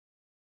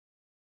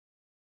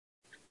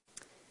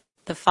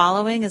The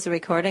following is a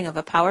recording of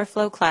a Power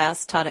Flow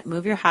class taught at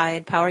Move Your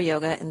Hide Power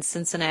Yoga in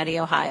Cincinnati,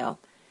 Ohio.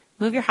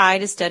 Move Your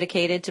Hide is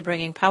dedicated to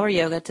bringing power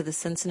yoga to the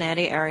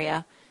Cincinnati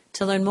area.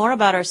 To learn more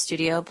about our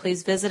studio,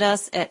 please visit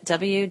us at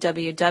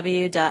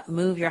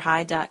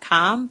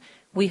www.moveyourhide.com.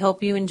 We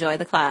hope you enjoy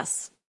the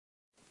class.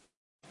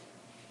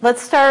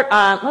 Let's start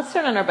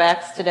on our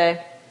backs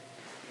today.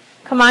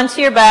 Come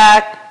onto your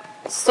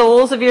back,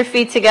 soles of your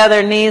feet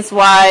together, knees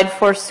wide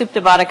for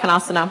Supta Baddha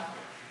Konasana.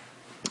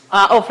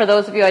 For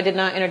those of you I did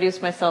not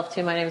introduce myself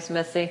to, my name is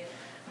Missy.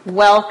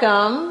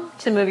 Welcome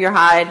to Move Your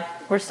Hide.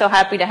 We're so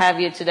happy to have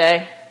you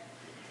today.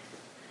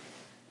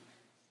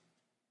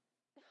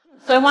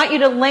 So I want you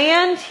to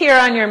land here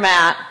on your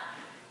mat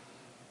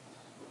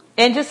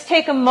and just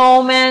take a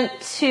moment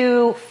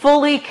to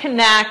fully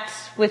connect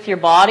with your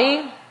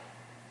body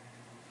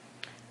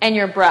and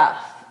your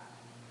breath.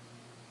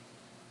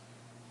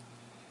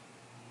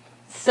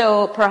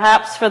 So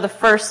perhaps for the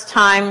first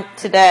time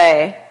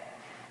today,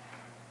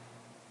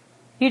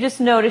 you just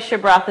notice your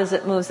breath as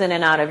it moves in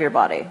and out of your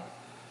body.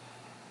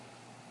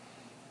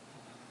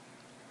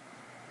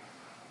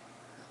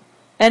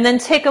 And then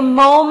take a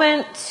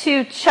moment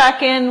to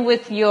check in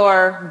with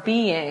your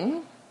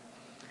being.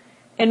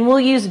 And we'll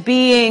use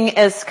being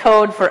as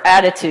code for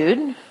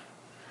attitude.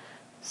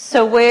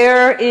 So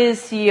where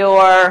is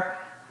your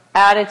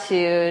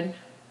attitude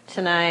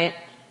tonight?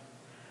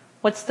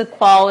 What's the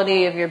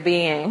quality of your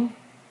being?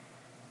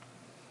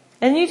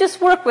 And you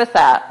just work with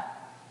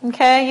that.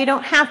 Okay? You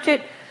don't have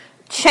to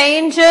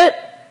change it,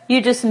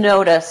 you just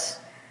notice.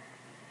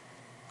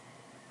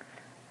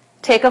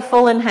 Take a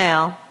full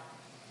inhale.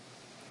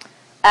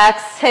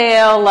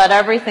 Exhale, let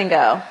everything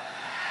go.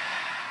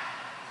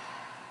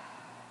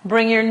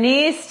 Bring your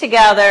knees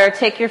together,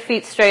 take your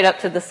feet straight up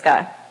to the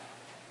sky.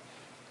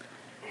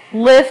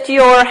 Lift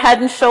your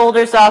head and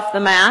shoulders off the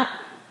mat.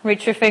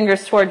 Reach your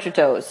fingers towards your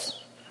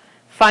toes.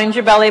 Find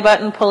your belly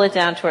button, pull it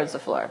down towards the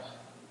floor.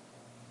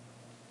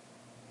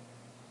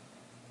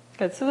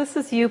 Good. So this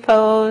is you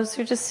pose.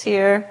 You're just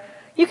here.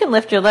 You can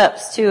lift your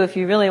lips too if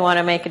you really want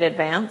to make it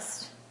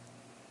advanced.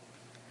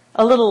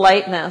 A little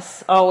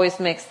lightness always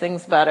makes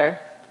things better.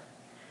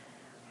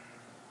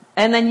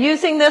 And then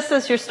using this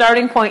as your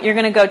starting point, you're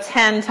going to go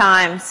 10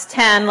 times.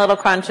 10 little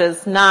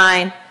crunches.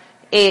 9,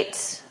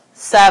 8,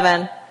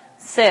 7,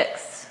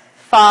 6,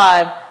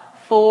 5,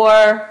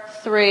 4,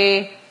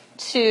 3,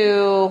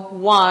 2,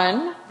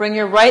 1. Bring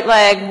your right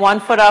leg 1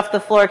 foot off the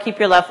floor. Keep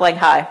your left leg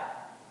high.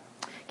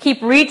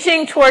 Keep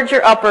reaching towards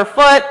your upper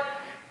foot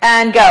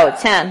and go.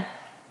 10,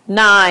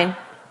 9,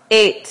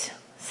 8,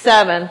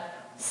 7,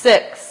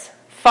 6,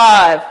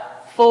 5,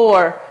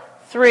 4,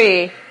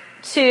 3,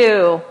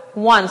 2,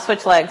 1.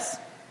 Switch legs.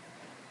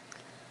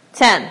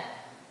 10,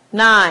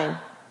 9,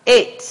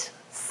 8,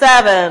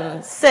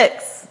 7,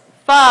 6,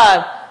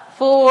 5,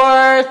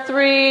 4,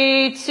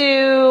 3,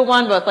 2,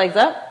 1. Both legs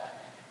up.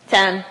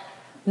 10,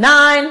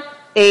 9,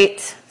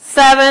 8,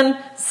 7,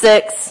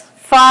 6,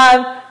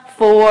 5,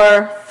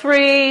 4,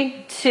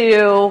 3,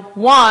 2,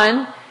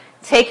 1.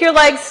 Take your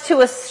legs to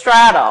a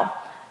straddle.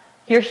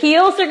 Your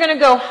heels are going to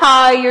go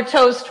high, your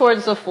toes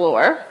towards the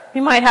floor.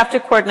 You might have to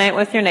coordinate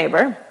with your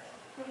neighbor.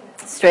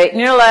 Straighten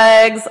your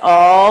legs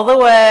all the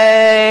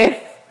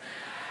way.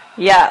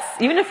 Yes,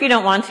 even if you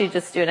don't want to,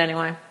 just do it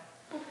anyway.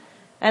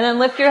 And then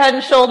lift your head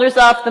and shoulders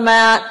off the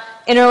mat.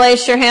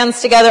 Interlace your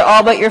hands together,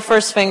 all but your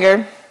first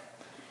finger.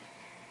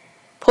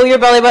 Pull your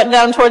belly button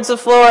down towards the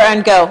floor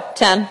and go.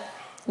 10,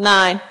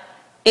 9,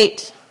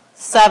 8,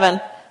 7,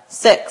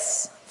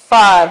 6,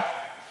 5,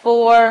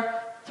 4,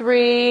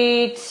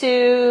 3,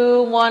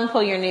 2, 1.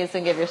 Pull your knees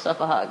and give yourself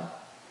a hug.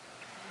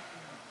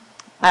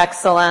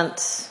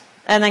 Excellent.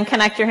 And then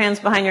connect your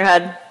hands behind your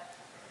head.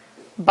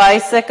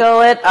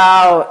 Bicycle it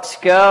out.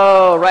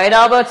 Go. Right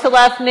elbow to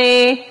left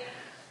knee.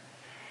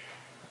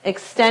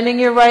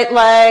 Extending your right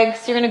leg.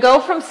 So you're going to go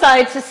from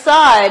side to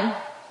side,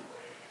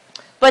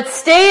 but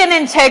stay in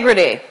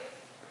integrity.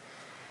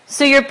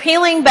 So you're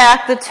peeling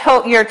back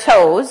your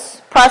toes,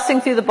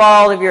 pressing through the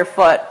ball of your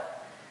foot.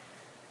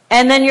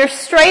 And then your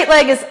straight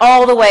leg is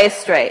all the way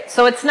straight.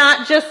 So it's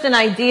not just an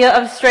idea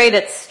of straight,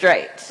 it's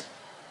straight.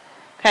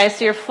 Okay,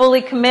 so you're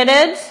fully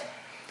committed.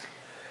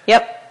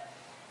 Yep.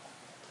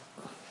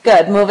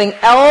 Good. Moving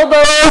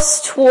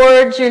elbows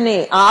towards your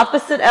knee.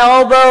 Opposite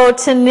elbow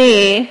to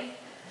knee.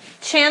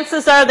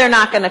 Chances are they're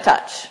not going to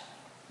touch.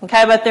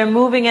 Okay, but they're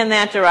moving in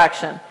that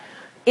direction.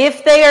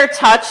 If they are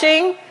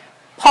touching,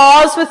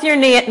 pause with your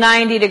knee at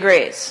 90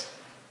 degrees.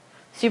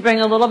 So you bring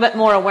a little bit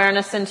more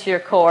awareness into your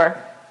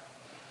core.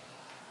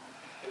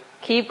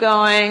 Keep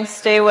going.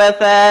 Stay with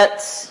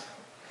it.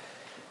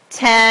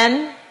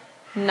 10,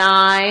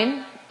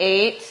 9,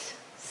 8,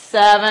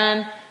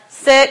 7,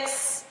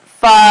 6,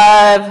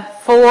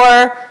 5,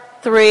 4,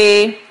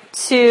 3,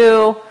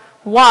 2,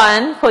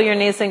 1. Pull your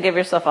knees and give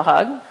yourself a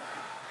hug.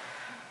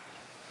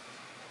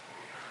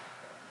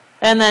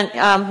 And then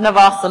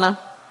Navasana.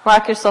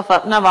 Rock yourself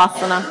up.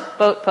 Navasana.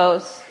 Boat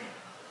pose.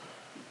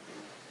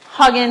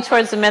 Hug in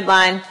towards the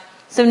midline.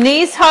 So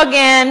knees hug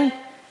in.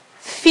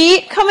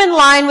 Feet come in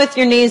line with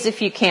your knees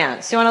if you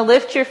can. So you want to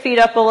lift your feet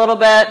up a little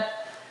bit.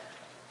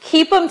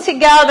 Keep them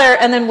together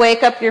and then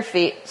wake up your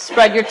feet.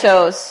 Spread your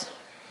toes.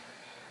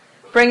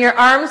 Bring your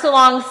arms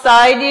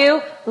alongside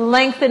you.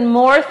 Lengthen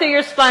more through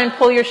your spine.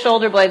 Pull your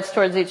shoulder blades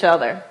towards each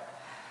other.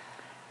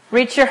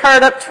 Reach your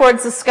heart up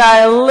towards the sky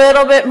a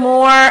little bit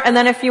more. And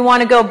then if you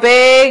want to go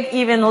big,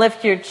 even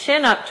lift your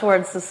chin up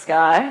towards the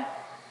sky.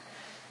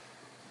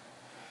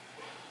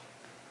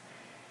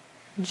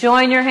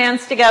 Join your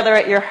hands together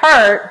at your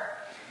heart.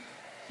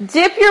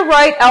 Dip your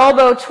right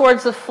elbow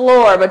towards the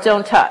floor, but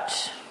don't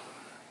touch.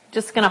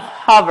 Just going to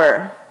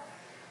hover.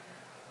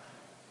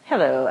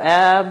 Hello,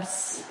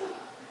 abs.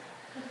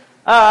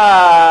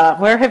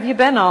 Where have you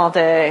been all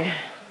day?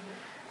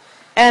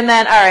 And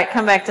then, all right,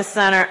 come back to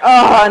center.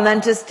 And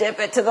then just dip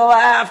it to the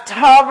left.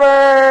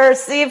 Hover.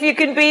 See if you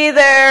can be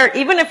there.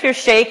 Even if you're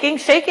shaking,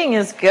 shaking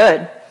is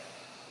good.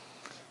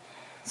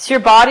 It's your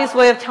body's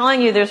way of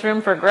telling you there's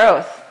room for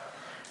growth.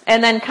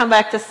 And then come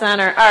back to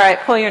center. All right,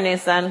 pull your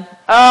knees in.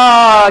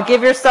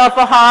 Give yourself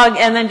a hug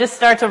and then just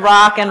start to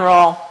rock and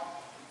roll.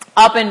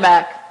 Up and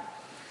back.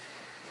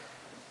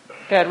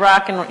 Good,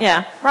 rock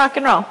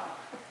and roll.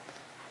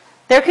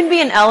 There can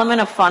be an element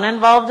of fun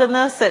involved in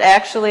this. It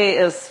actually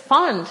is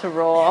fun to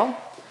roll.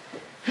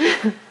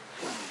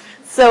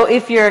 So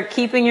if you're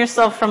keeping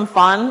yourself from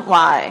fun,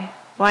 why?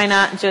 Why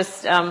not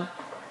just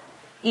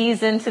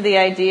ease into the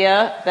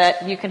idea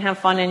that you can have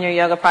fun in your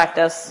yoga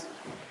practice?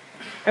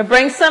 Or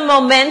bring some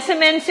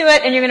momentum into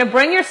it, and you're going to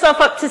bring yourself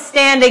up to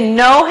standing.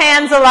 No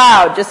hands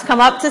allowed. Just come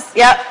up to,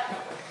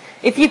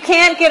 If you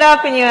can't get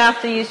up and you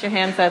have to use your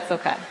hands, that's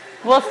okay.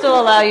 We'll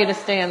still allow you to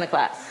stay in the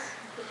class.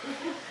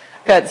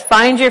 Good.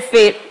 Find your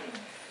feet.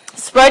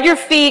 Spread your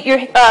feet.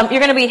 You're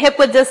going to be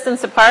hip-width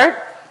distance apart.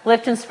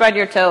 Lift and spread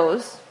your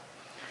toes.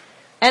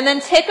 And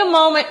then take a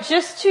moment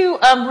just to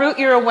root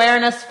your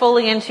awareness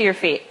fully into your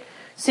feet.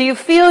 So you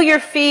feel your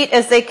feet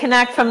as they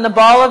connect from the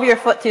ball of your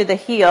foot through the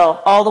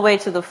heel all the way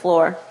to the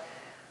floor.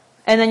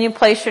 And then you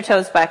place your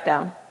toes back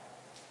down.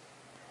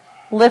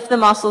 Lift the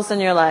muscles in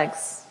your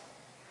legs.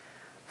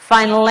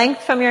 Find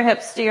length from your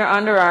hips to your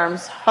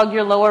underarms. Hug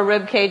your lower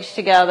rib cage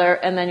together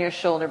and then your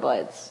shoulder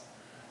blades.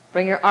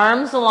 Bring your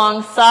arms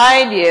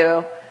alongside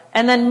you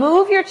and then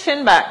move your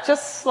chin back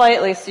just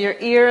slightly so your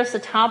ears, the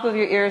top of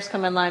your ears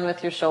come in line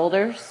with your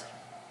shoulders.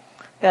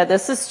 Good.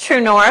 This is true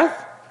north.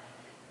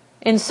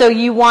 And so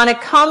you want to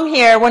come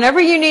here.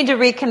 Whenever you need to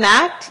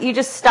reconnect, you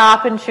just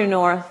stop in true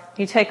north.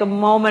 You take a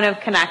moment of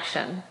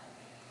connection.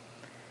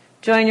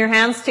 Join your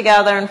hands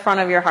together in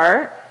front of your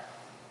heart.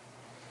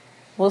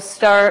 We'll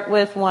start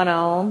with one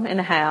Om.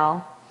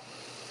 Inhale.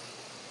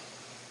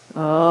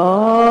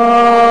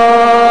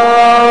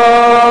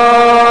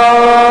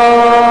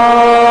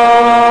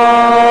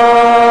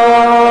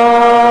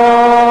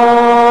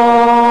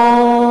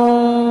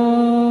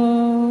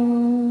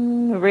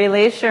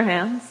 Release your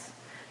hands.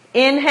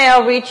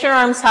 Inhale, reach your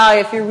arms high.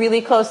 If you're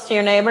really close to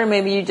your neighbor,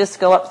 maybe you just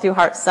go up through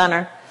heart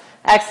center.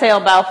 Exhale,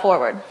 bow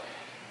forward.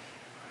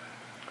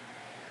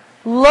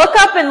 Look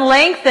up and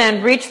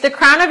lengthen. Reach the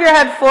crown of your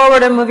head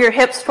forward and move your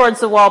hips towards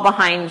the wall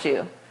behind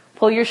you.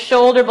 Pull your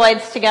shoulder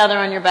blades together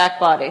on your back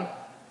body.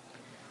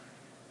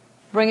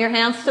 Bring your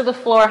hands to the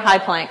floor, high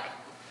plank.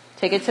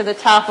 Take it to the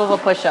top of a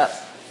push-up.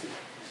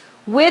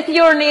 With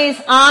your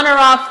knees on or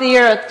off the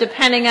earth,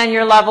 depending on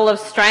your level of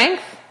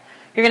strength,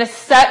 you're going to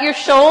set your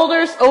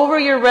shoulders over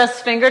your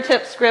wrists,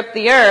 fingertips grip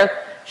the earth.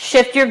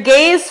 Shift your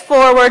gaze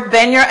forward,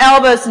 bend your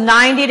elbows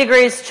 90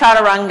 degrees,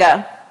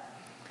 chaturanga.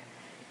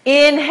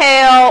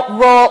 Inhale,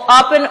 roll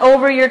up and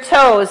over your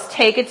toes.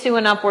 Take it to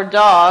an upward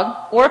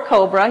dog or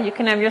cobra. You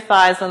can have your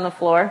thighs on the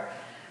floor.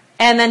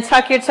 And then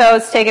tuck your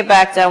toes, take it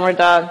back, downward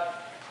dog.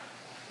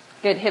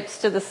 Good, hips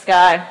to the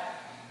sky.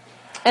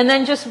 And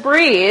then just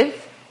breathe.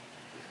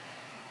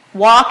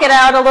 Walk it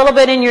out a little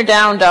bit in your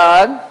down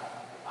dog.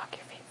 Walk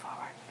your feet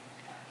forward.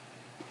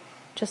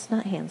 Just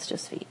not hands,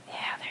 just feet.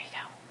 Yeah, there you go.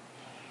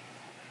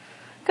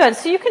 Good,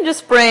 so you can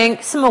just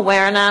bring some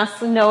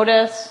awareness.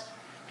 Notice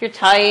if you're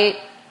tight,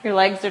 your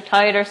legs are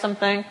tight or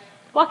something.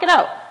 Walk it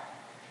out.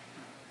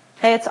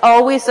 Okay, it's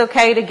always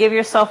okay to give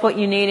yourself what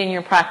you need in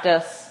your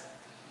practice.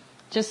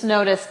 Just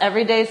notice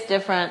every day's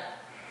different.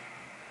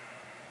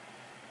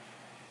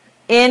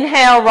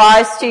 Inhale,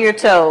 rise to your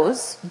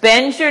toes.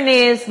 Bend your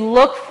knees,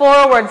 look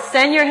forward,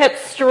 send your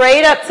hips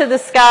straight up to the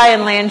sky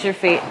and land your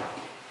feet.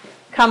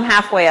 Come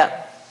halfway up.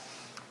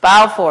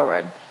 Bow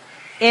forward.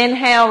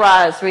 Inhale,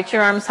 rise. Reach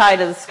your arms high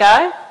to the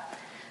sky.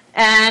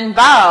 And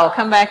bow.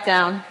 Come back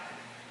down.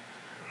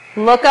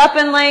 Look up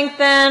and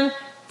lengthen.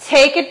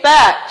 Take it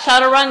back.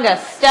 Chaturanga.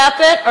 Step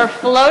it or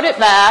float it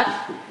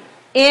back.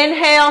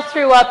 Inhale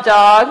through up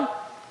dog.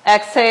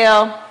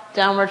 Exhale,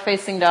 downward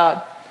facing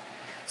dog.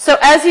 So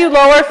as you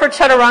lower for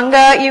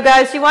chaturanga, you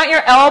guys, you want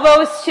your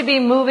elbows to be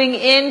moving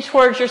in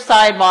towards your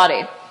side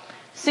body.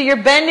 So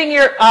you're bending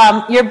your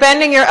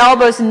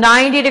elbows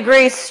 90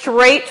 degrees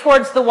straight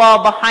towards the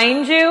wall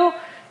behind you,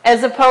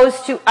 as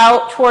opposed to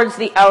out towards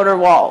the outer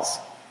walls.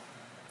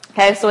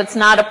 Okay, so it's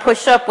not a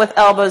push-up with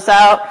elbows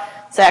out.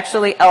 It's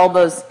actually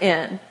elbows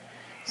in.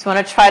 So you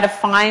want to try to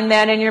find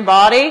that in your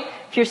body.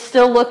 If you're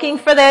still looking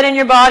for that in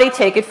your body,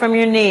 take it from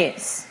your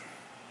knees.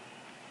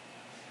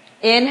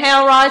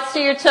 Inhale, rise to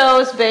your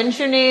toes, bend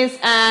your knees,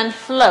 and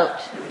float.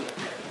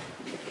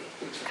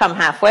 Come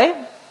halfway.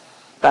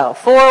 Bow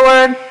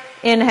forward.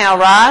 Inhale,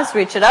 rise,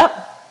 reach it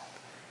up.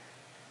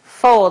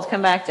 Fold,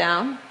 come back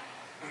down.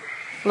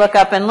 Look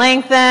up and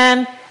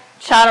lengthen.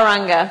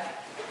 Chaturanga.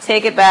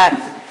 Take it back.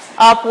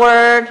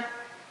 Upward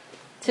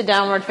to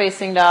downward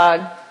facing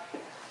dog.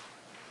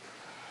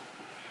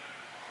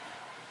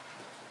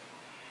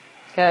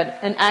 Good.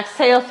 And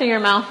exhale through your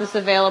mouth is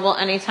available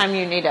anytime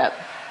you need it.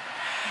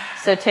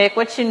 So take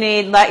what you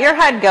need. Let your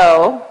head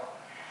go.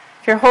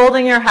 If you're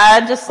holding your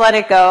head, just let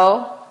it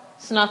go.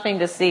 It's nothing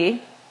to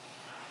see.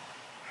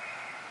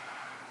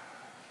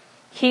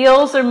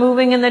 Heels are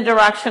moving in the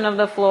direction of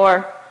the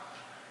floor.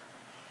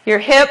 Your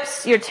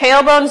hips, your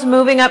tailbone's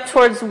moving up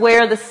towards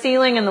where the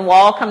ceiling and the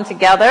wall come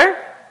together.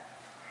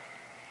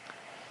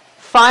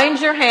 Find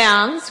your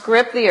hands,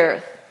 grip the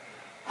earth.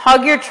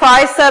 Hug your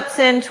triceps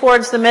in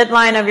towards the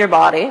midline of your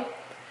body.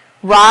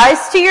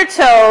 Rise to your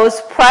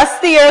toes, press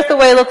the earth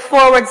away, look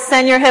forward,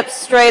 send your hips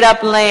straight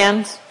up,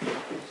 land.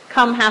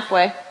 Come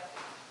halfway.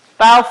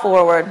 Bow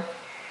forward.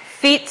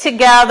 Feet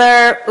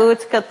together,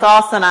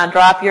 Utkatasana.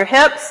 Drop your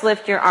hips,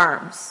 lift your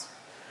arms.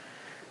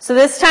 So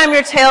this time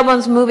your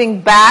tailbone's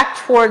moving back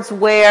towards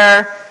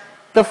where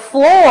the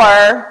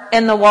floor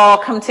and the wall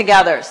come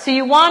together. So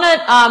you want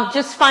to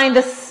just find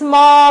a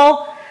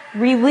small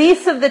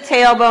release of the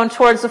tailbone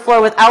towards the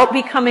floor without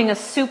becoming a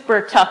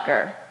super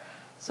tucker.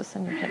 So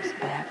send your hips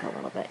back a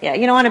little bit. Yeah,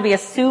 you don't want to be a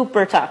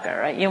super tucker,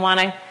 right? You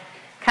want to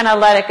kind of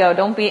let it go.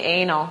 Don't be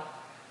anal.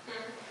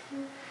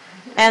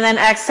 And then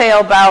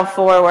exhale, bow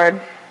forward.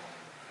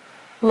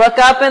 Look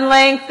up and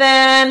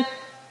lengthen.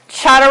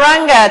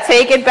 Chaturanga,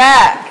 take it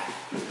back.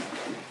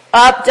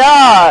 Up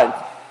dog.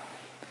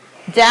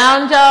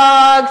 Down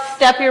dog,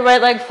 step your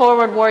right leg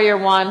forward, warrior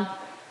one.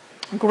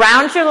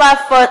 Ground your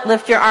left foot,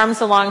 lift your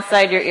arms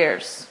alongside your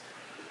ears.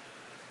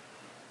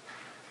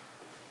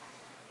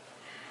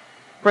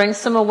 Bring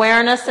some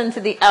awareness into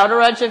the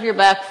outer edge of your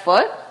back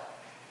foot.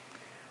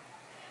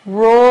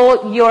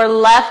 Roll your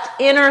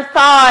left inner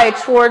thigh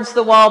towards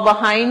the wall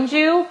behind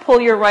you. Pull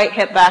your right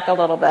hip back a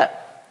little bit.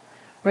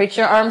 Reach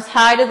your arms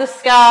high to the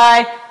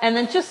sky, and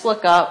then just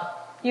look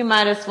up. You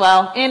might as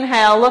well.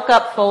 Inhale, look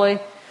up fully.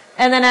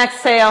 And then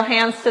exhale,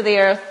 hands to the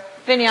earth.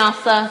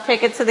 Vinyasa,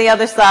 take it to the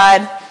other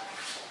side.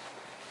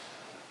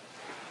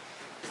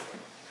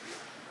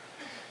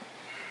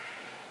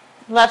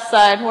 Left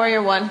side,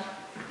 warrior one.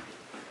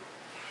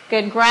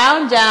 Good,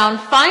 ground down,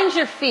 find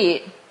your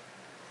feet.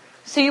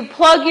 So you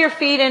plug your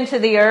feet into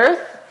the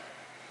earth,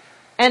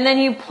 and then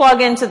you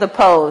plug into the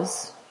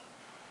pose.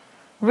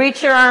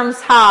 Reach your arms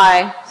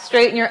high,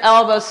 straighten your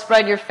elbows,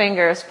 spread your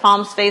fingers,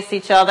 palms face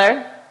each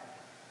other.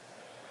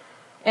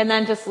 And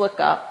then just look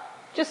up.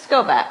 Just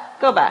go back,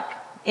 go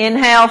back.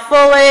 Inhale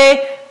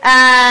fully,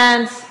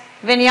 and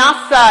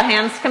vinyasa,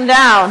 hands come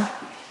down.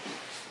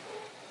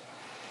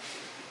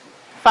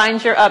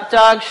 Find your up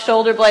dog,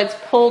 shoulder blades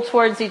pull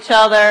towards each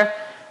other,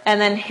 and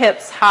then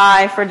hips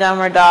high for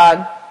downward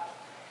dog.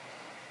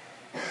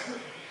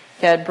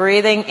 Good,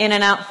 breathing in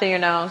and out through your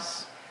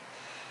nose.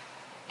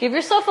 Give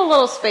yourself a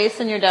little space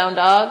in your down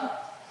dog.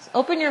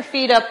 Open your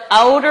feet up,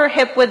 outer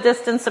hip width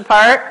distance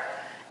apart,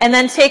 and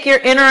then take your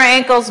inner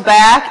ankles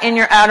back and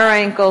your outer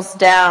ankles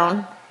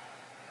down.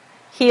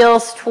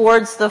 Heels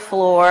towards the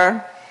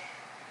floor.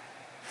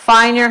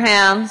 Find your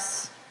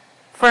hands.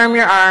 Firm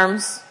your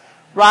arms.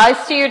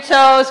 Rise to your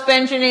toes,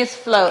 bend your knees,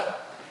 float.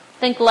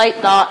 Think light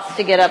thoughts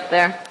to get up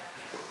there.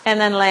 And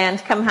then land.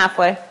 Come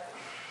halfway.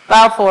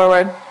 Bow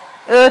forward.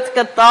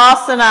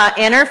 Utkatasana.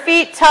 Inner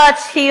feet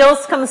touch.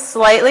 Heels come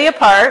slightly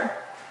apart.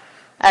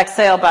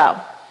 Exhale,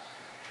 bow.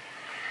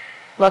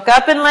 Look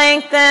up and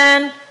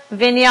lengthen.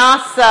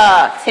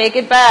 Vinyasa. Take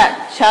it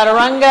back.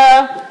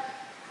 Chaturanga.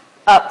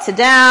 Up to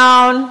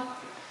down.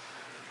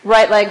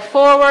 Right leg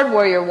forward.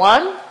 Warrior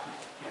one.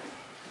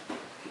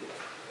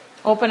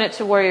 Open it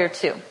to warrior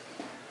two.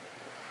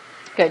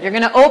 Good. You're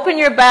going to open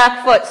your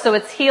back foot so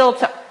it's heel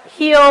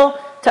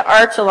to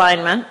arch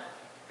alignment.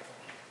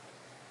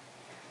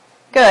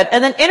 Good.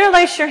 And then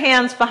interlace your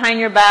hands behind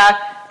your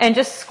back and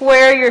just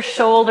square your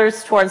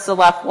shoulders towards the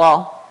left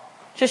wall.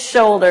 Just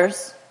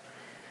shoulders.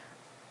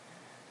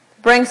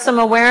 Bring some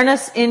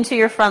awareness into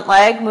your front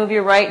leg. Move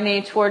your right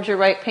knee towards your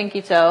right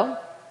pinky toe.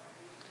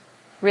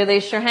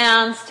 Release your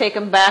hands. Take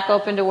them back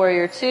open to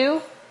warrior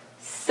two.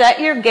 Set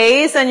your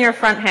gaze on your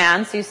front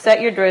hands. You set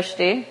your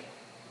drishti.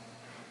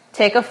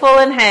 Take a full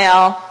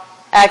inhale.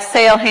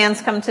 Exhale, hands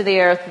come to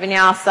the earth.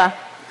 Vinyasa.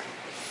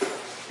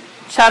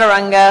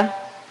 Chaturanga.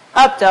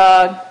 Up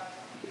dog.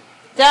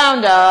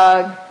 Down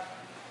dog.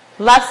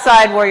 Left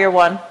side, warrior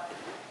one.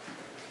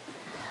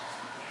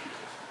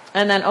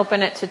 And then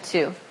open it to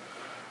two.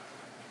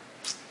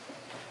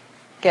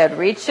 Good.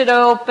 Reach it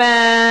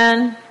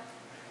open.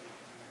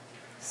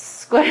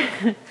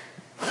 Square.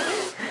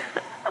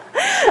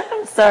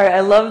 I'm sorry,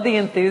 I love the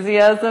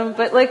enthusiasm,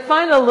 but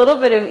find a little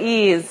bit of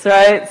ease,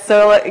 right?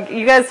 So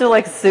you guys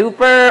are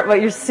super,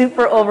 but you're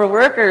super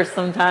overworkers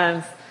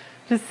sometimes.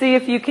 Just see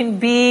if you can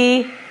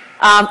be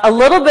A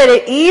little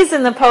bit of ease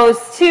in the pose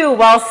too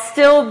while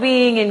still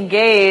being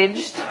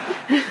engaged. So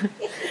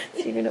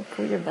you're going to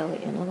pull your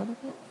belly in a little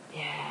bit?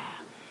 Yeah.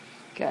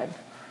 Good.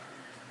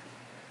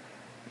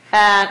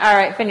 And all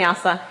right,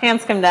 vinyasa.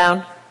 Hands come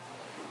down.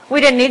 We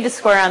didn't need to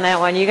square on that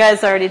one. You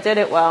guys already did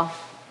it well.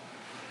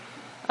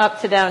 Up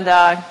to down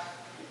dog.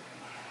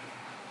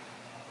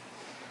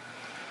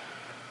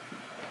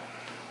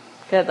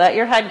 Good. Let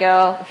your head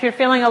go. If you're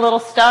feeling a little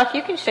stuck,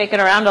 you can shake it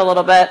around a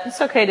little bit.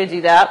 It's okay to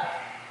do that.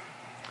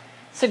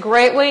 It's a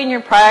great way in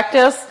your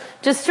practice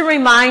just to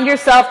remind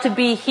yourself to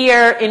be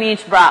here in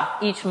each breath,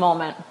 each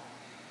moment.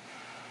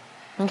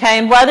 Okay,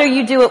 and whether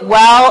you do it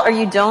well or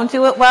you don't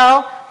do it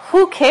well,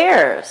 who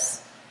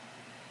cares?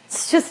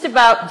 It's just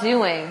about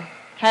doing.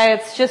 Okay,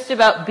 it's just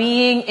about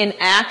being in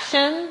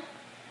action,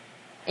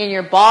 in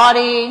your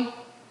body,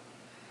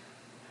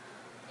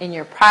 in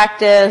your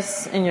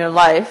practice, in your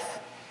life.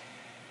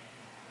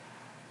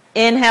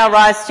 Inhale,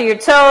 rise to your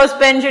toes,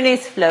 bend your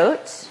knees,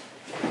 float.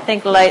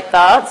 Think light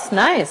thoughts.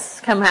 Nice.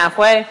 Come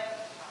halfway.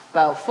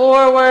 Bow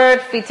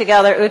forward, feet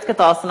together,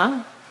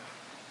 Utkatasana.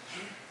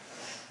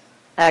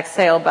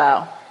 Exhale,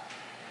 bow.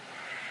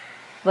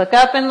 Look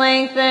up and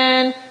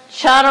lengthen.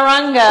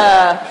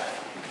 Chaturanga.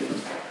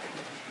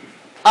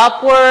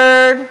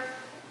 Upward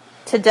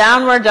to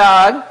downward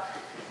dog.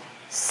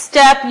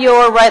 Step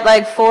your right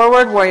leg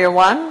forward, warrior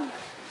one.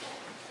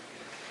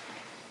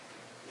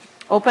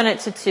 Open it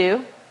to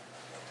two.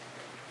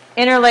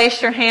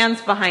 Interlace your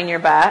hands behind your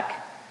back.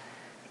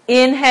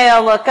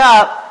 Inhale, look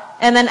up,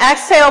 and then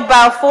exhale,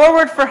 bow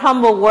forward for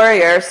humble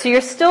warrior. So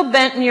you're still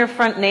bent in your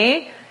front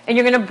knee, and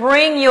you're going to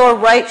bring your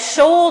right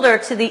shoulder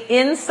to the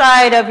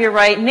inside of your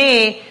right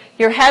knee.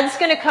 Your head's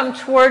going to come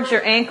towards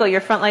your ankle.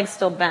 Your front leg's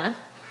still bent.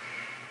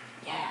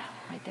 Yeah,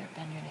 right there.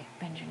 Bend your knee.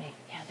 Bend your knee.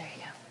 Yeah, there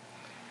you go.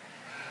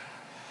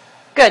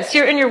 Good. So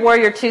you're in your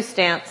warrior two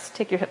stance.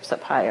 Take your hips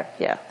up higher.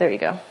 Yeah, there you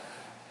go.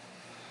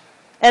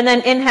 And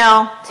then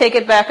inhale, take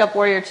it back up,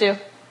 warrior two.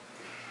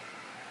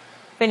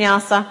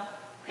 Vinyasa.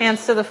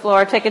 Hands to the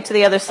floor. Take it to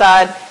the other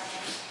side.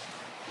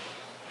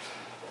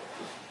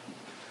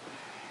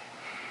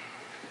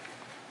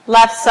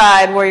 Left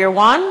side, warrior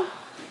one.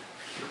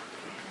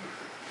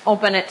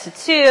 Open it to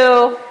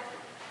two.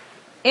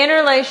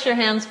 Interlace your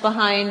hands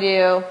behind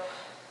you.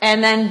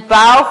 And then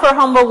bow for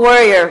humble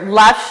warrior.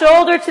 Left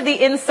shoulder to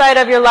the inside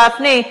of your left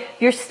knee.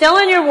 You're still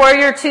in your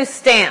warrior two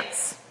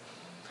stance.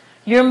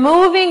 You're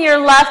moving your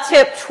left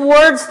hip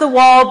towards the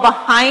wall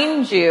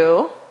behind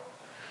you.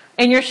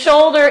 And your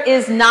shoulder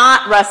is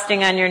not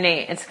resting on your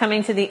knee. It's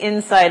coming to the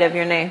inside of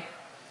your knee.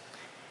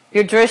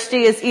 Your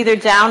drishti is either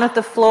down at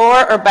the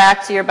floor or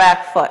back to your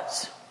back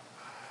foot.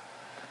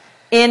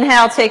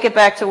 Inhale, take it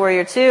back to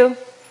warrior two.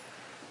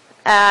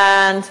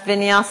 And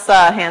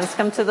vinyasa, hands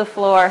come to the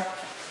floor.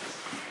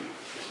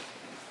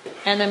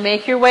 And then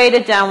make your way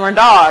to downward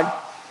dog.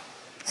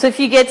 So if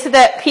you get to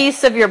that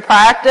piece of your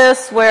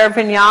practice where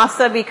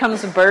vinyasa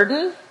becomes a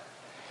burden,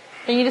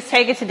 then you just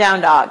take it to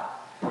down dog.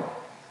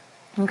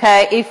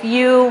 Okay, if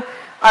you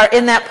are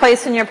in that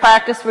place in your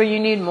practice where you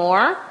need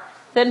more,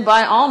 then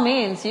by all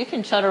means, you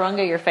can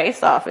chaturanga your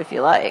face off if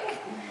you like.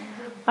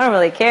 I don't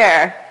really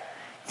care.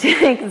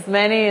 Take as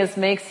many as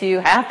makes you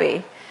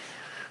happy.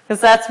 Because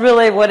that's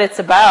really what it's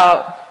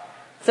about.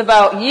 It's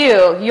about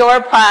you,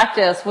 your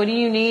practice. What do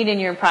you need in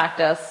your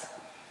practice?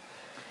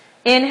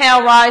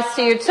 Inhale, rise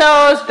to your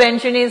toes,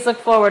 bend your knees, look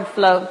forward,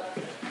 float.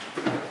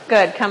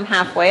 Good, come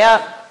halfway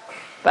up.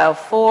 Bow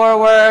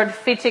forward,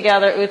 feet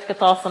together,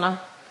 Utkatasana.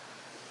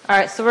 All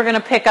right, so we're going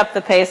to pick up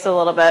the pace a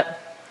little bit.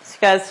 So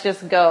you guys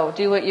just go.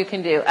 Do what you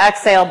can do.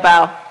 Exhale,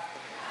 bow.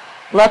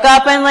 Look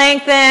up and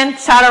lengthen.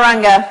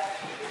 Chaturanga.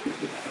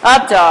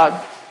 Up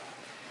dog.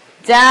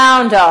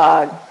 Down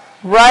dog.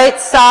 Right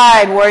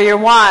side, warrior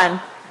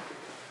one.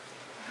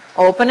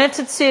 Open it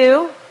to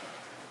two.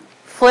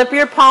 Flip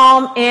your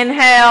palm.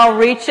 Inhale.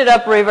 Reach it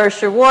up.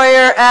 Reverse your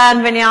warrior. And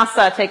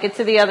vinyasa. Take it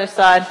to the other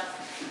side.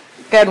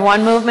 Good.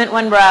 One movement,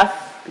 one breath.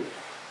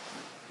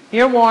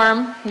 You're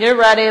warm. You're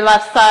ready.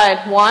 Left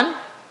side. 1,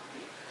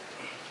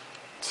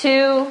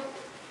 2.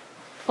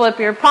 Flip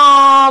your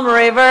palm.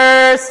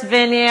 Reverse.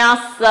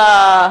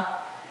 Vinyasa.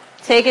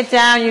 Take it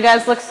down. You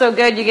guys look so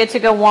good. You get to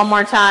go one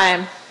more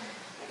time.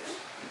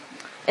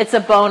 It's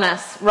a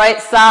bonus.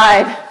 Right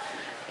side.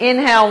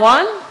 Inhale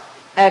 1.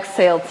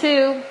 Exhale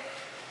 2.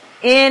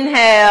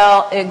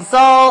 Inhale.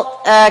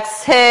 Exalt.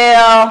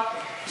 Exhale.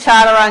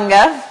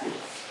 Chaturanga.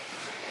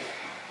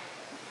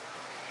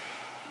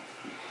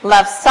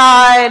 Left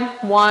side,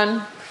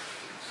 1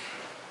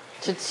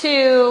 to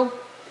 2.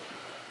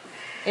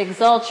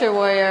 Exalt your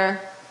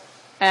warrior.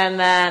 And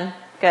then,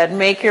 good,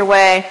 make your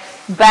way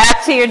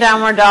back to your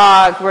downward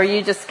dog where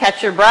you just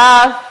catch your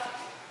breath.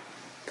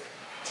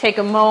 Take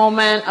a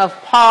moment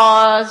of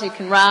pause. You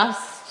can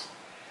rest.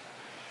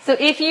 So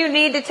if you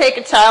need to take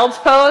a child's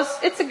pose,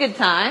 it's a good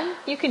time.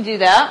 You can do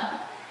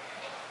that.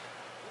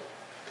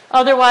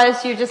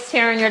 Otherwise, you're just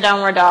here in your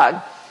downward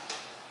dog.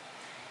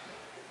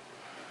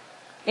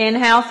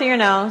 Inhale through your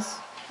nose.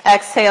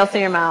 Exhale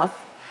through your mouth.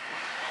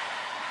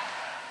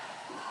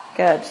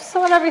 Good. Just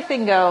let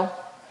everything go.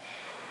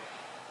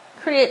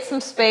 create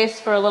some space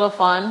for a little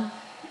fun,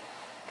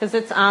 because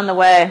it's on the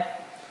way.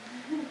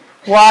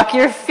 Walk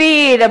your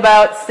feet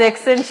about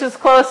 6 inches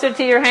closer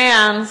to your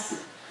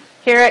hands.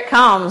 Here it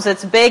comes.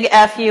 It's big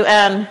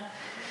F-U-N.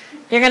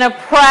 You're going to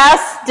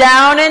press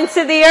down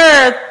into the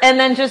earth and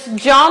then just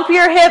jump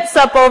your hips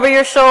up over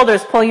your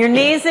shoulders. Pull your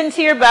knees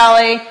into your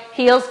belly.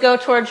 Heels go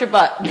towards your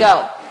butt.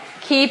 Go.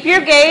 Keep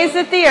your gaze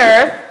at the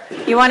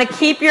earth. You want to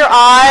keep your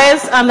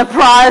eyes on the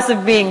prize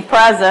of being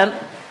present.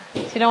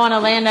 So you don't want to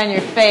land on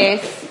your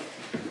face.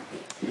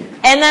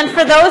 And then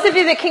for those of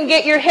you that can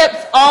get your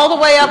hips all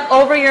the way up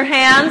over your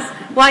hands,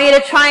 I want you to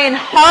try and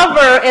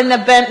hover in the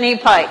bent knee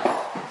pike.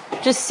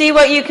 Just see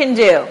what you can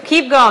do.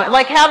 Keep going.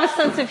 Like, have a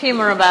sense of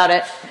humor about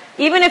it.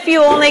 Even if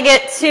you only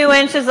get 2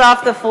 inches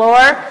off the floor,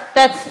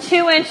 that's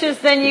 2 inches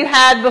than you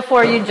had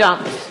before you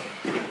jumped.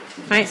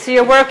 Right? So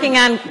you're working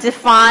on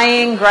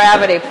defying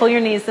gravity. Pull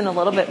your knees in a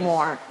little bit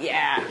more.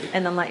 Yeah.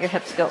 And then let your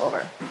hips go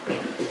over.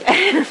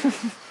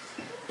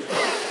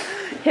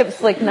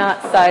 Hips like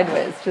not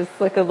sideways. Just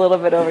like a little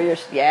bit over your...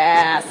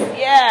 Yes.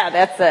 Yeah,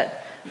 that's it.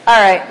 All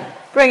right.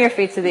 Bring your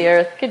feet to the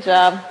earth. Good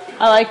job.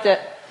 I liked it.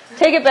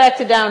 Take it back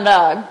to down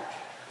dog.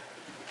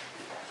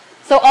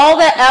 So all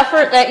that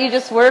effort that you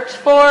just worked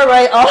for,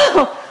 right,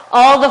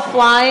 all the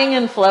flying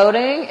and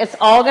floating, it's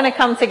all going to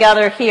come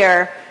together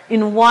here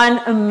in one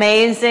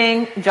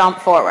amazing jump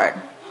forward.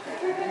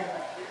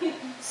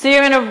 So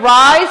you're going to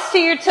rise to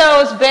your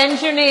toes,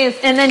 bend your knees,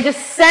 and then just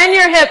send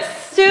your hips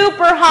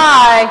super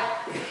high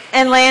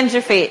and land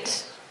your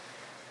feet.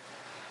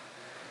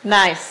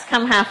 Nice.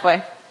 Come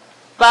halfway.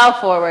 Bow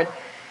forward.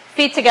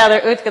 Feet together,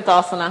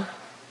 Utkatasana.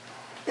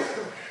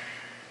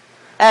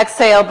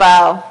 Exhale,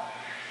 bow.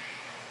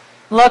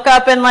 Look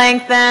up and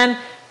lengthen,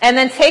 and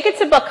then take it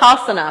to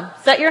Bakasana.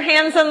 Set your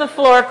hands on the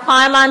floor,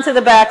 climb onto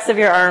the backs of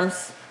your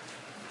arms.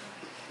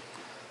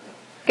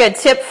 Good.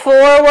 Tip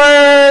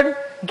forward.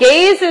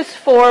 Gaze is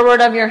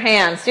forward of your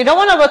hands. You don't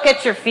want to look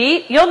at your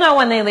feet. You'll know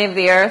when they leave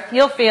the earth.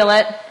 You'll feel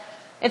it.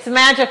 It's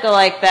magical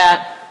like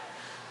that.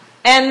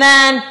 And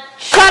then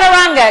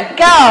chaturanga.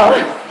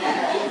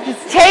 Go.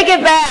 Just take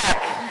it back.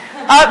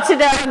 Up to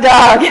down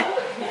dog.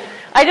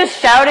 I just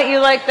shout at you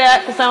like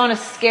that because I want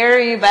to scare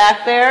you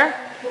back there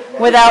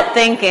without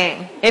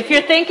thinking. If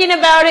you're thinking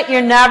about it,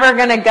 you're never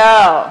going to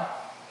go.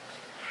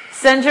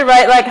 Send your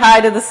right leg high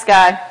to the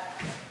sky.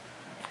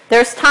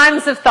 There's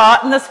times of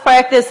thought in this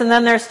practice, and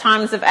then there's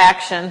times of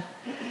action.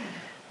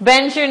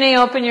 Bend your knee,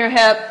 open your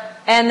hip,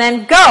 and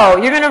then go.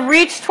 You're going to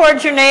reach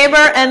towards your neighbor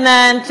and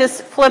then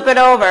just flip it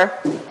over.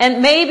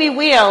 And maybe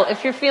wheel.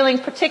 If you're feeling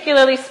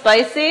particularly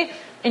spicy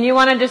and you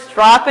want to just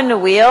drop into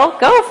wheel,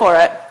 go for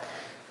it.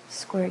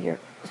 Square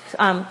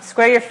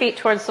your feet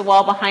towards the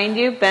wall behind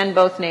you. Bend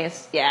both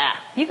knees. Yeah,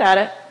 you got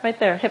it. Right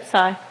there, hips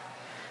high.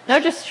 No,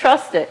 just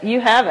trust it.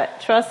 You have it.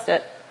 Trust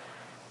it.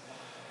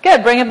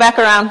 Good. Bring it back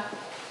around.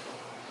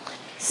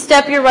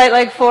 Step your right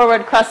leg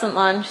forward, crescent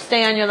lunge.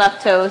 Stay on your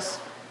left toes.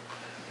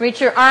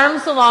 Reach your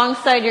arms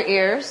alongside your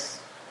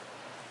ears.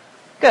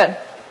 Good.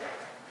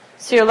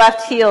 So your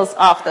left heel's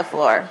off the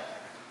floor.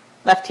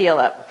 Left heel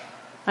up.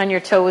 On your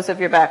toes of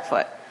your back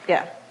foot.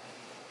 Yeah.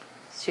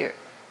 So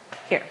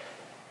here.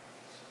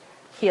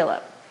 Heel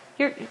up.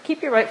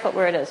 Keep your right foot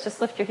where it is.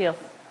 Just lift your heel.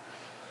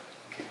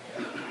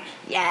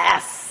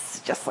 Yes.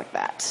 Just like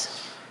that.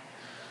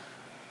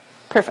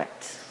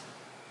 Perfect.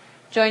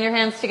 Join your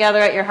hands together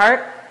at your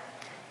heart.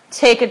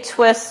 Take a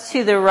twist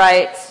to the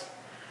right.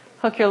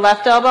 Hook your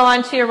left elbow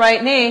onto your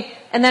right knee.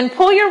 And then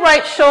pull your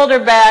right shoulder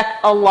back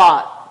a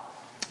lot.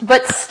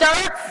 But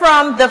start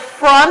from the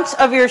front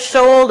of your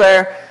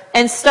shoulder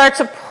and start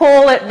to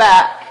pull it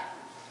back.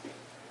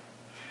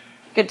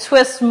 Good.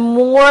 Twist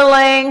more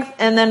length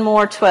and then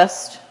more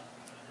twist.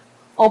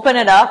 Open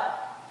it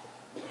up.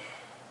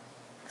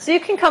 So you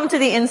can come to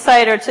the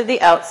inside or to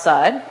the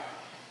outside.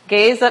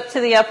 Gaze up to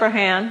the upper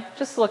hand.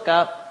 Just look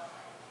up.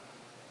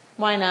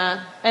 Why not?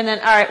 And then,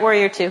 all right,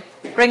 warrior two.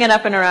 Bring it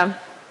up and around.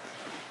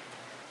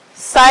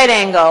 Side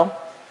angle.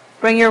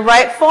 Bring your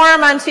right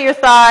forearm onto your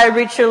thigh.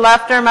 Reach your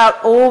left arm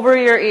out over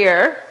your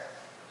ear.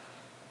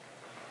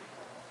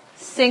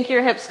 Sink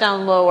your hips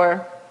down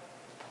lower.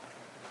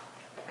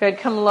 Good.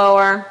 Come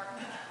lower.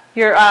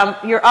 Your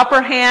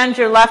upper hand,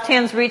 your left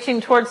hand's reaching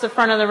towards the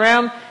front of the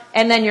room,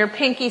 and then your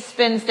pinky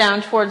spins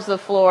down towards the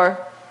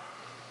floor.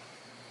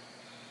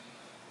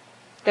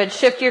 Good.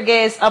 Shift your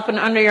gaze up and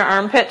under your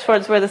armpit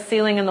towards where the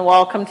ceiling and the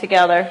wall come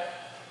together.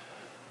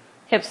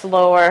 Hips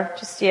lower.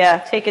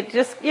 Take it.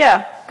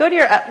 Go to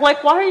your, why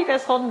are you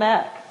guys holding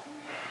back?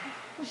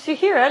 You're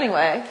here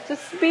anyway.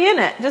 Just be in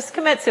it. Just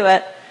commit to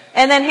it.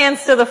 And then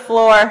hands to the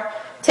floor.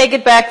 Take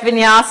it back,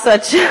 vinyasa,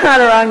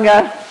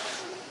 chaturanga.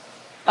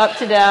 Up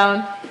to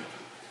down.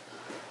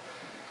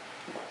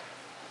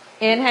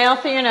 Inhale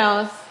through your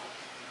nose.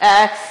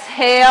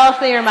 Exhale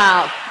through your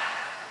mouth.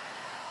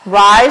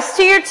 Rise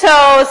to your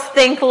toes.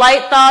 Think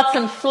light thoughts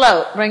and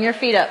float. Bring your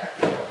feet up.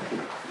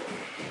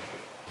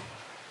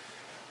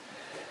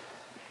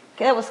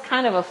 Okay, that was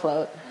kind of a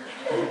float.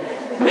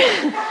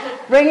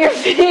 Bring your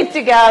feet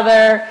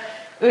together.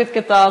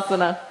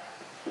 Utkatasana.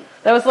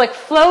 That was like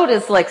float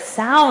is like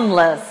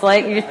soundless.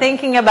 Like you're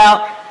thinking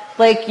about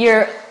like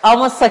you're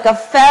almost like a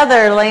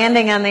feather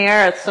landing on the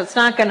earth. So it's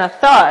not going to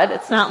thud.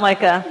 It's not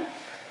like a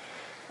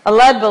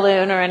lead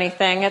balloon or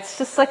anything. It's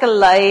just like a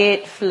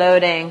light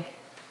floating.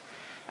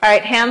 All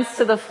right, hands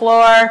to the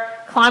floor.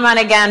 Climb on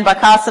again,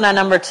 Bakasana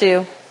number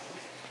 2.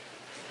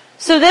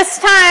 So this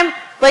time,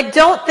 like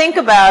don't think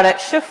about it.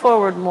 Shift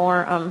forward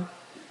more,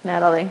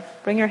 Natalie.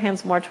 Bring your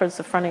hands more towards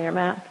the front of your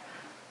mat.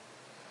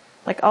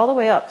 Like all the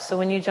way up. So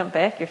when you jump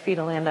back, your feet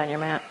will land on your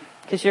mat.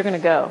 Because you're going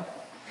to go.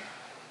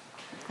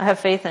 I have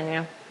faith in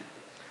you.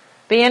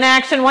 Be in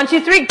action. 1, 2,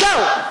 3,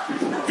 go!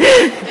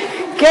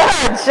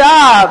 Good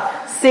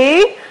job.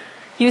 See?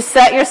 You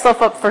set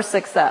yourself up for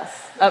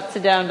success. Up to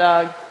down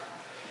dog.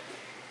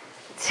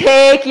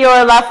 Take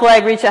your left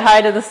leg, reach it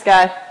high to the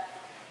sky.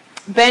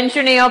 Bend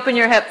your knee, open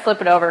your hip,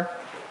 flip it over.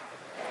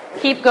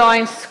 Keep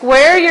going.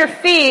 Square your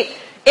feet.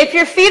 If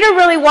your feet are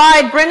really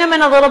wide, bring them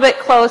in a little bit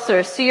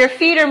closer. So your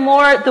feet are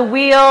more the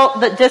wheel,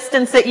 the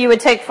distance that you would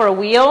take for a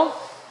wheel.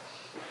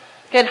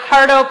 Good.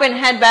 Heart open,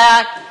 head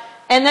back.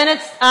 And then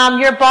it's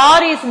your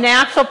body's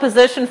natural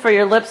position for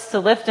your lips to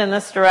lift in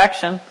this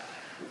direction.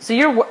 So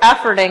you're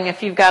efforting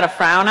if you've got a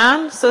frown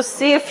on. So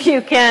see if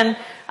you can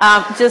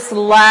just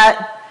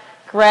let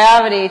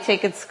gravity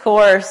take its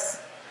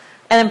course.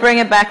 And then bring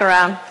it back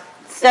around.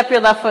 Step your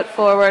left foot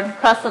forward.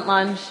 Crescent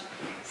lunge.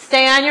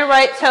 Stay on your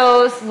right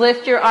toes.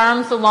 Lift your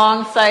arms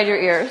alongside your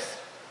ears.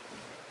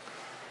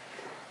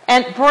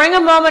 And bring a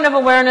moment of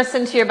awareness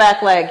into your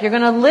back leg. You're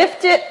going to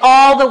lift it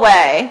all the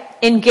way.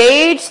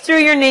 Engage through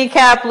your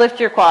kneecap. Lift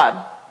your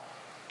quad.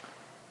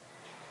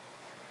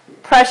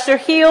 Press your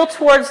heel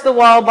towards the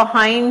wall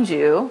behind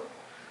you.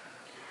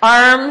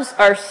 Arms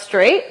are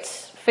straight.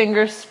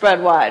 Fingers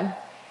spread wide.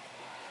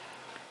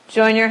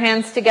 Join your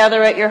hands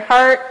together at your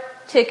heart.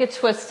 Take a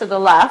twist to the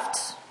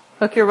left.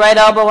 Hook your right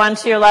elbow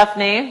onto your left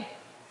knee.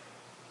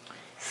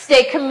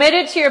 Stay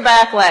committed to your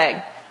back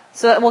leg.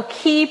 So it will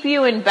keep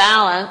you in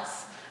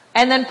balance.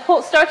 And then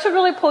start to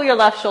really pull your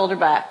left shoulder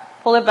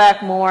back. Pull it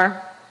back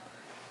more.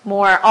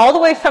 More. All the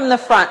way from the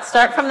front.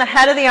 Start from the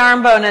head of the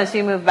arm bone as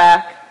you move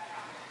back.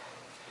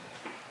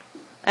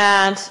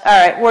 And,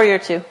 alright, warrior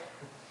 2.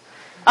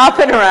 Up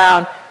and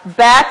around.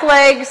 Back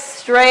leg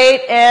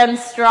straight and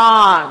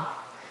strong.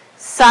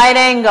 Side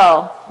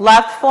angle.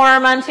 Left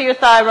forearm onto your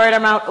thigh, right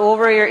arm out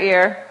over your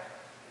ear.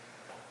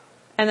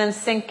 And then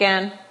sink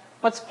in.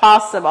 What's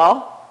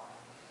possible?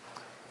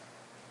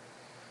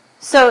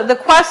 So the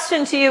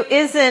question to you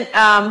isn't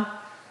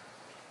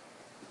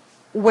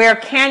where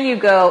can you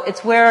go,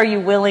 it's where are you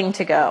willing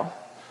to go?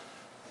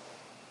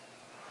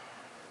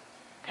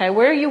 Okay,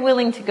 where are you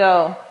willing to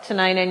go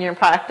tonight in your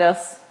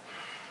practice?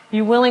 Are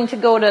you willing to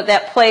go to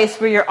that place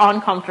where you're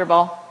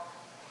uncomfortable?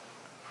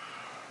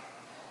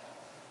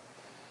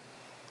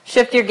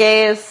 Shift your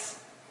gaze.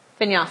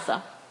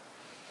 Vinyasa.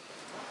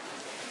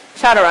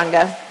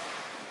 Chaturanga.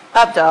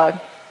 Up dog.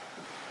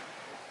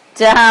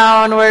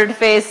 Downward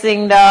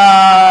facing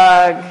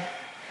dog.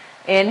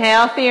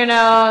 Inhale through your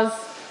nose.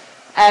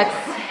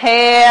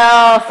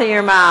 Exhale through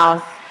your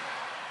mouth.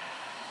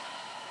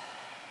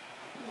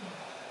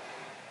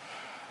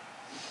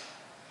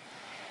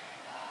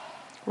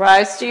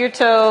 Rise to your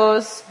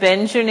toes.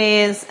 Bend your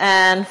knees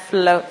and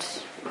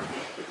float.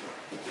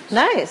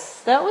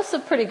 Nice. That was a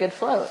pretty good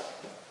float.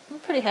 I'm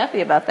pretty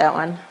happy about that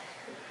one.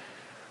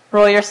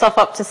 Roll yourself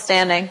up to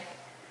standing.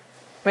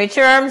 Reach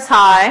your arms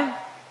high.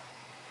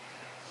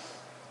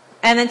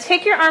 And then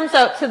take your arms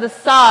out to the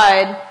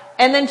side.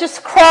 And then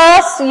just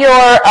cross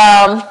your,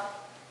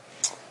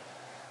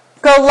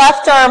 go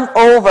left arm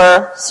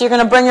over. So you're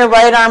going to bring your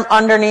right arm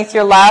underneath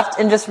your left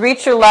and just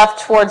reach your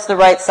left towards the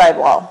right side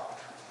wall.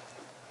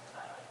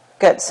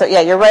 Good. So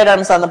yeah, your right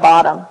arm's on the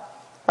bottom.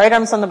 Right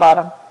arm's on the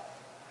bottom.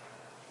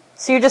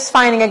 So you're just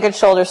finding a good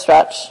shoulder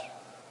stretch.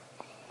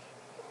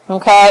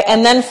 Okay,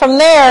 and then from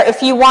there,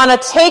 if you want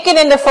to take it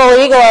into full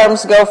eagle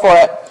arms, go for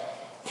it.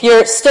 If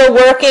you're still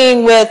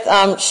working with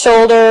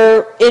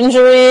shoulder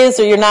injuries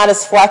or you're not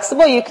as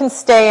flexible, you can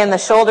stay in the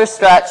shoulder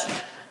stretch.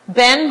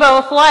 Bend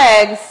both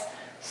legs.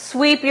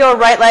 Sweep your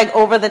right leg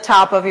over the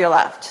top of your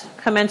left.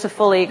 Come into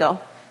full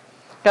eagle.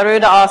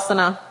 Garuda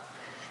Asana.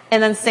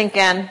 And then sink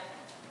in.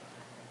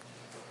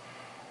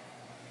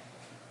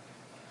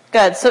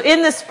 Good. So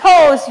in this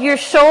pose, your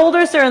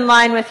shoulders are in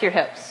line with your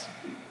hips.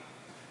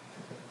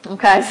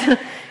 Okay,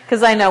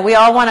 because I know we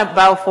all want to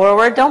bow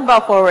forward. Don't bow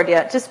forward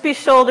yet. Just be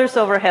shoulders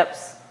over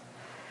hips.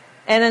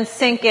 And then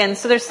sink in.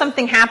 So there's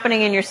something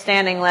happening in your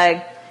standing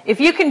leg. If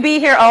you can be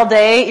here all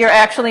day, you're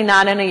actually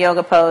not in a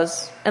yoga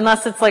pose.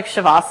 Unless it's like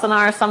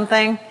Shavasana or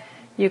something,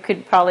 you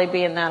could probably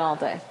be in that all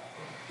day.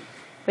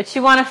 But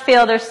you want to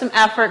feel there's some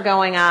effort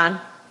going on.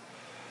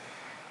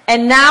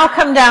 And now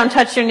come down,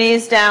 touch your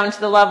knees down to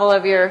the level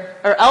of or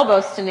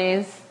elbows to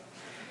knees.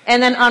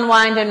 And then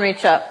unwind and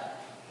reach up.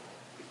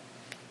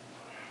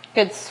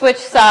 Good. Switch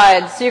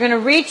sides. So you're going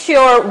to reach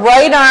your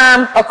right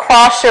arm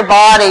across your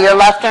body. Your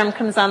left arm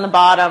comes on the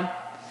bottom.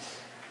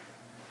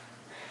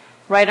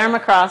 Right arm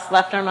across,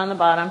 left arm on the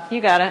bottom. You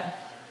got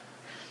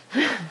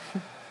it.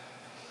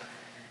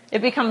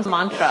 It becomes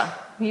mantra.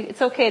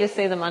 It's okay to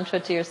say the mantra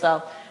to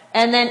yourself.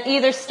 And then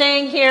either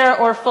staying here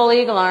or full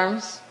eagle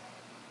arms.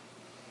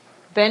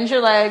 Bend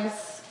your legs.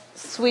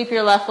 Sweep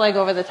your left leg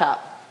over the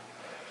top.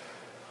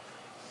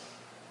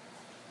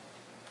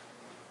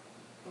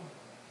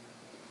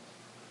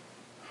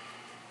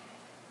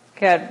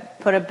 Good.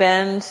 Put a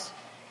bend.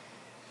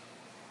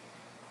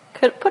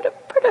 Could put a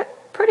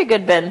pretty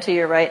good bend to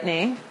your right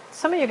knee.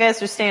 Some of you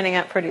guys are standing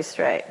up pretty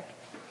straight.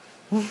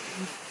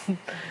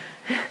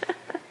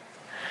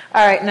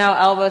 All right, now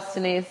elbows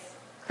to knees.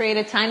 Create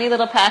a tiny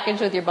little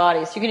package with your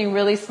body. So you're getting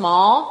really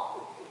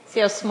small. See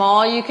how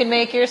small you can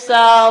make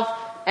yourself.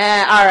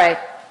 And all right,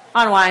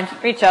 unwind.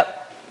 Reach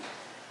up.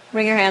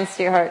 Bring your hands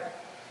to your heart.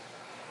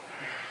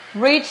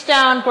 Reach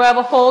down, grab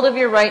a hold of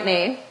your right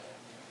knee.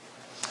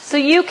 So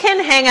you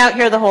can hang out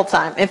here the whole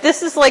time. If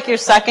this is like your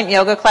second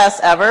yoga class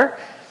ever,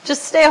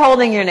 just stay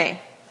holding your knee.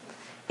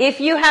 If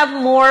you have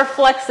more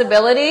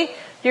flexibility,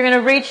 you're going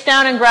to reach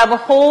down and grab a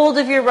hold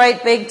of your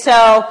right big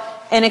toe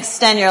and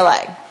extend your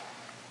leg.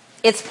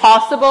 It's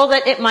possible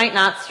that it might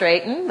not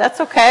straighten. That's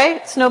okay.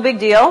 It's no big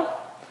deal.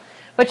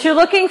 But you're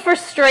looking for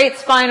straight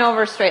spine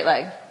over straight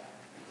leg.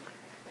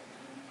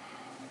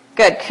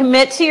 Good.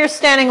 Commit to your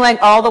standing leg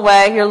all the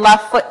way. Your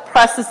left foot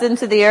presses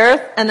into the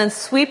earth, and then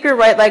sweep your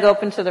right leg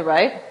open to the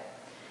right.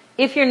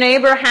 If your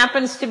neighbor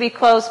happens to be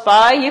close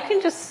by, you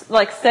can just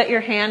like set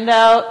your hand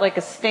out like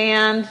a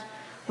stand.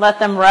 Let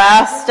them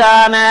rest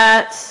on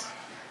it.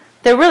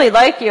 They really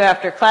like you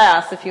after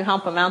class if you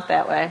help them out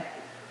that way.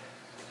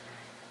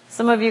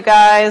 Some of you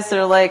guys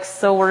are like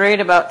so worried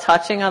about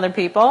touching other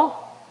people.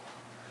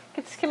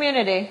 It's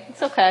community.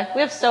 It's okay.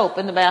 We have soap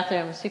in the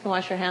bathroom, so you can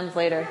wash your hands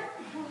later.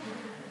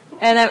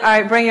 And then, all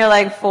right, bring your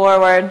leg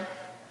forward.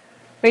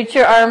 Reach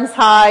your arms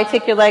high.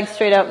 Take your legs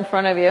straight out in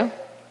front of you.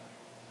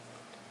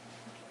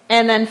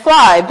 And then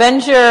fly.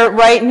 Bend your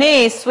right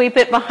knee. Sweep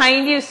it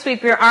behind you.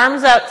 Sweep your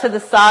arms out to the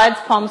sides.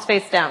 Palms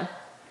face down.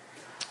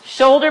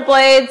 Shoulder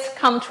blades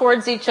come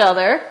towards each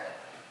other.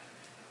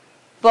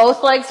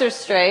 Both legs are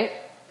straight.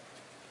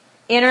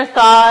 Inner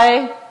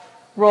thigh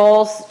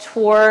rolls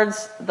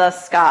towards the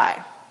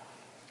sky.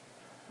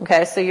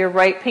 Okay, so your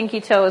right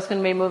pinky toe is going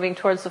to be moving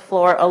towards the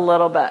floor a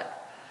little bit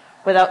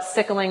without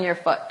sickling your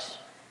foot.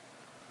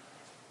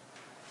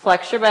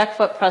 Flex your back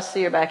foot, press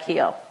to your back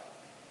heel.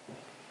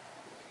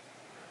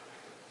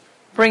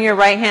 Bring your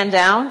right hand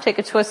down. Take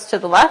a twist to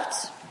the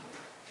left.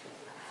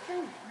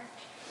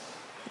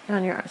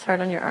 It's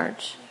hard on your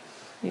arch.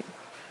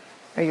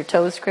 Are your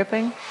toes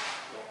gripping?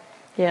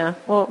 Yeah.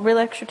 Well,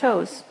 relax your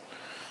toes.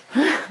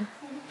 All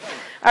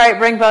right,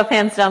 bring both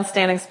hands down,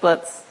 standing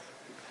splits.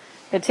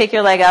 Good, take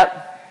your leg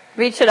up.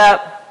 Reach it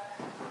up.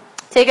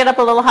 Take it up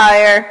a little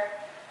higher.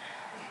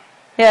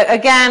 Yeah,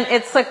 again,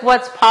 it's like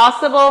what's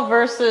possible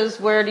versus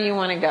where do you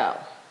want to go.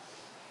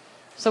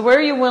 So where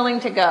are you willing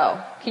to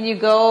go? Can you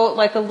go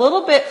like a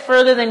little bit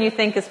further than you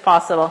think is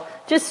possible?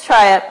 Just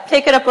try it.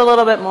 Take it up a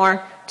little bit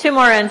more. 2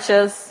 more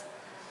inches.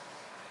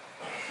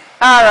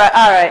 All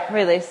right,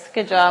 release.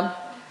 Good job.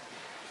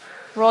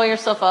 Roll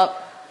yourself up.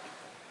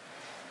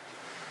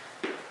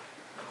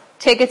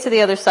 Take it to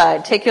the other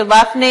side. Take your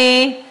left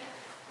knee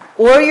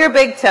or your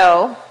big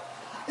toe.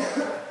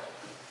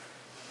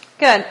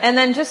 Good. And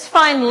then just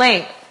find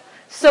length.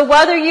 So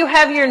whether you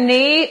have your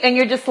knee and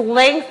you're just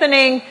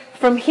lengthening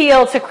from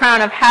heel to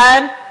crown of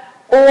head,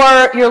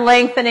 or you're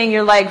lengthening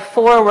your leg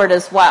forward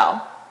as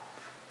well.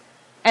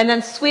 And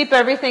then sweep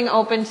everything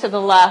open to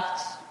the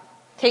left.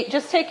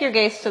 Just take your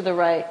gaze to the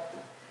right.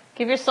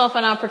 Give yourself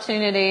an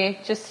opportunity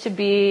just to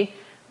be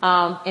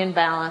in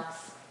balance.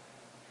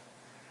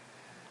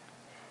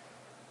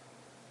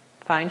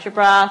 Find your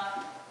breath.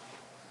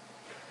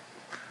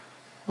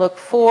 Look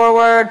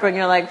forward. Bring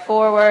your leg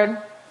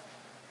forward.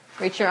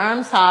 Reach your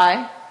arms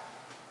high.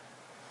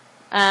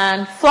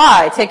 And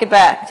fly. Take it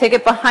back. Take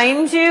it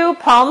behind you.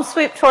 Palm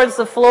sweep towards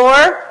the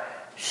floor.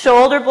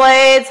 Shoulder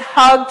blades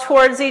hug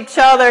towards each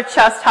other.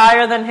 Chest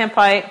higher than hip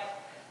height.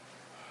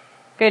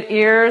 Good.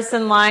 Ears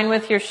in line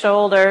with your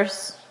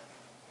shoulders.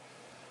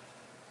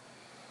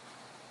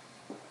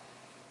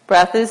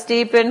 Breath is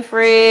deep and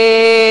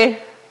free.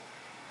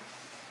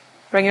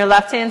 Bring your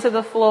left hand to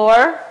the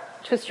floor.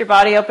 Twist your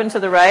body open to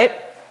the right.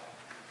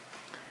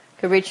 You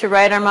can reach your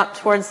right arm up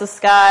towards the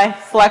sky.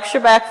 Flex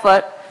your back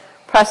foot.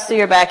 Press to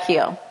your back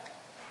heel.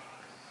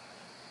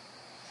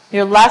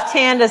 Your left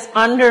hand is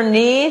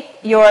underneath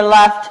your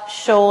left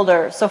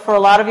shoulder. So for a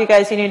lot of you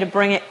guys, you need to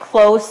bring it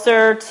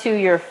closer to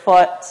your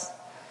foot.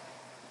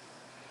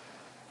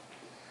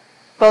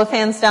 Both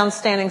hands down,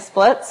 standing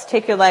splits.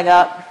 Take your leg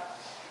up.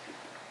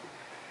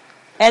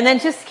 And then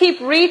just keep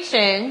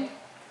reaching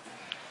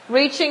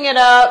it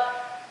up.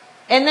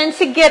 And then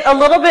to get a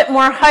little bit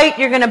more height,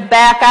 you're going to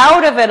back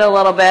out of it a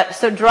little bit.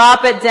 So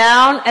drop it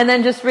down and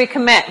then just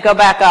recommit. Go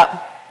back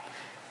up.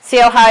 See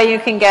how high you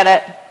can get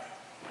it.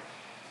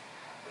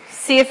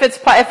 See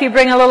if you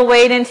bring a little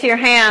weight into your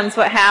hands,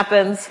 what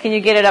happens? Can you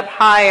get it up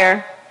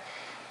higher?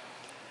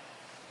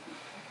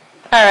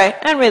 All right,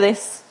 and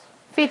release.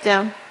 Feet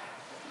down.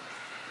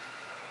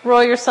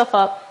 Roll yourself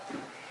up.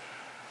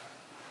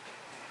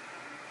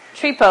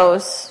 Tree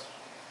pose.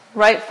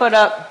 Right foot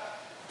up.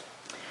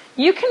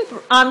 You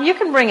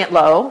can bring it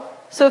low.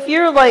 So if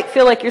you're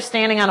feel like you're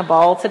standing on a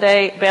ball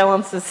today,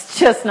 balance is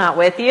just not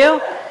with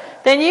you,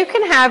 then you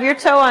can have your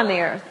toe on the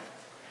earth.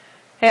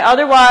 Okay,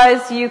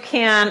 otherwise you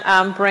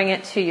can bring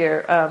it to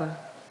your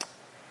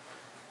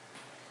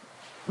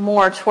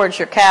more towards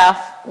your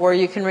calf, or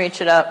you can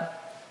reach it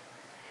up,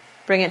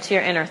 bring it to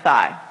your inner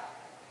thigh.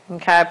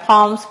 Okay,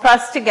 palms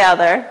pressed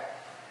together.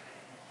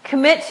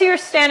 Commit to your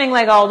standing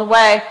leg all the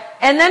way,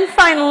 and then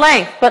find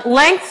length. But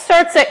length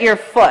starts at your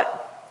foot.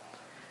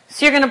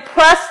 So you're going to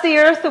press the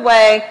earth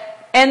away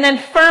and then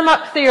firm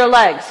up through your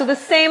legs. So the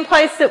same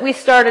place that we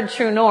started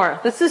True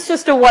North. This is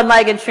just a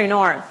one-legged True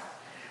North.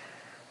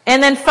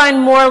 And then find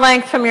more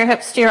length from your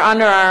hips to your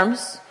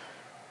underarms.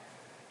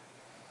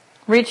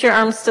 Reach your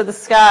arms to the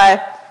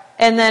sky.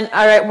 And then,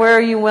 all right, where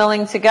are you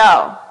willing to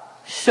go?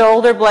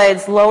 Shoulder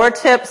blades, lower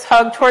tips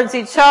hug towards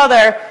each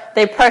other.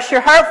 They press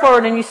your heart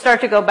forward and you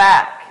start to go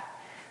back.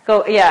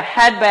 Go, yeah,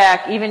 head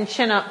back, even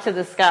chin up to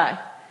the sky.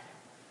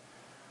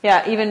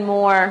 Yeah, even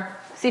more.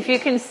 See if you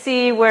can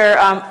see where,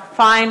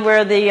 find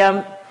where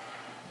the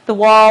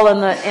wall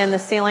and the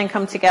ceiling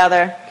come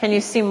together. Can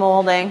you see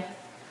molding?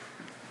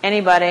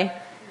 Anybody?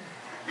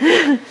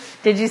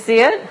 Did you see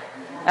it?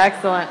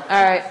 Excellent.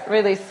 All right,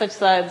 release, switch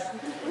sides.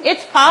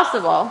 It's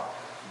possible.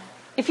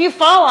 If you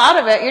fall out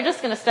of it, you're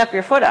just going to step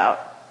your foot out.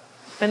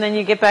 And then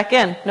you get back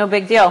in. No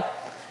big deal.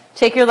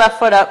 Take your left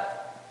foot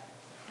up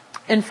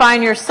and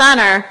find your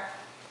center.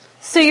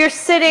 So you're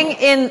sitting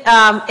in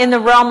the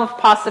realm of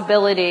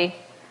possibility.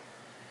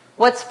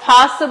 What's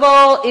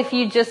possible if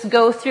you just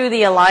go through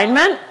the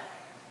alignment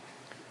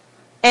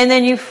and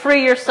then you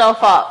free yourself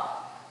up.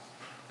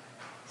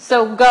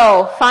 So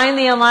go, find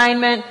the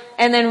alignment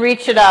and then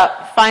reach it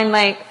up, find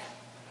length,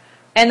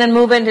 and then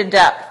move into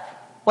depth.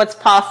 What's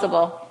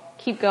possible?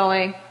 Keep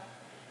going.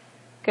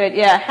 Good,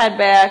 yeah, head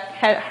back,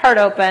 heart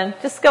open.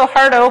 Just go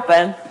heart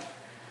open.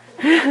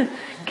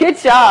 Good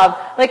job.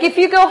 Like if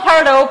you go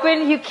heart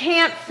open, you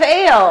can't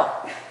fail.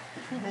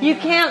 You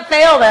can't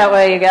fail that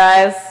way, you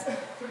guys.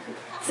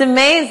 It's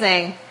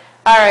amazing.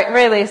 All right,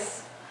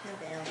 release.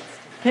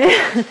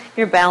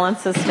 Your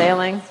balance is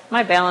failing.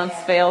 My balance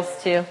fails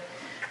too.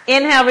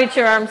 Inhale, reach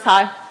your arms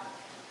high.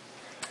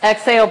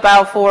 Exhale,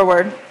 bow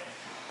forward.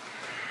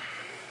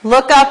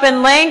 Look up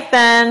and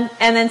lengthen,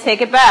 and then take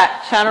it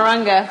back.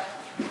 Chaturanga.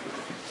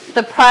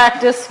 The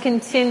practice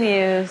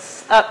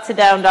continues. Up to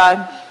down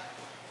dog.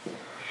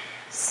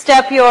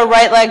 Step your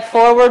right leg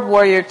forward,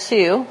 warrior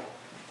two.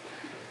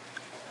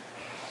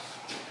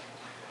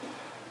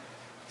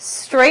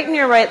 Straighten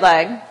your right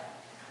leg.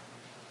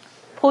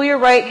 Pull your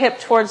right hip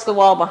towards the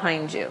wall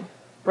behind you.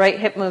 Right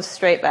hip moves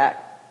straight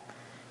back.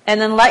 And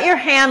then let your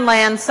hand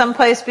land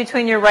someplace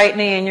between your right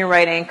knee and your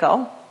right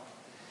ankle.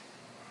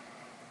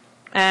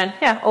 And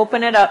yeah,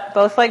 open it up.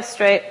 Both legs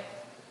straight.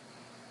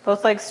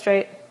 Both legs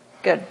straight.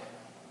 Good.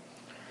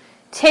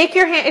 Take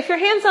your hand, if your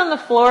hand's on the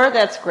floor,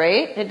 that's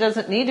great. It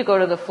doesn't need to go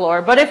to the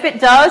floor. But if it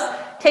does,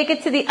 take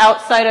it to the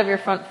outside of your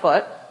front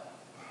foot.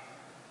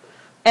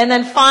 And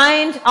then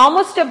find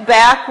almost a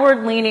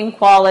backward leaning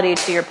quality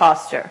to your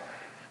posture.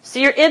 So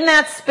you're in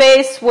that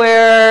space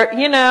where,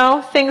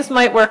 things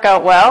might work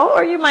out well,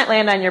 or you might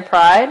land on your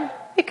pride.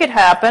 It could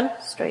happen.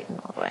 Straighten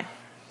all the way.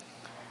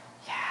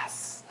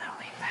 Yes. Now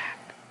lean back.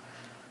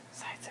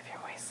 Sides of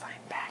your waistline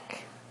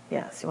back.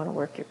 Yes, you want to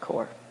work your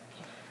core.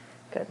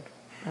 Good.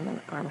 And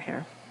then arm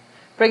here.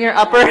 Bring your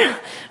upper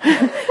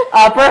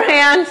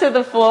hand to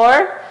the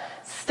floor.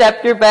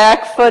 Step your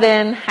back foot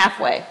in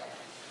halfway.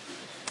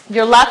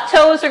 Your left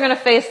toes are going to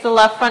face the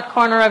left front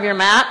corner of your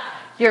mat.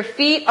 Your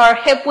feet are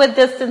hip-width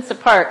distance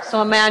apart,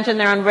 so imagine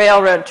they're on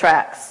railroad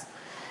tracks.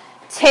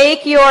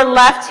 Take your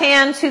left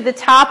hand to the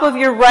top of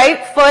your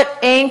right foot,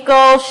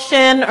 ankle,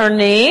 shin, or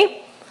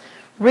knee.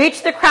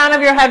 Reach the crown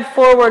of your head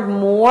forward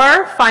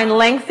more. Find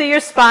length of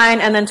your spine,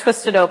 and then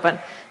twist it open.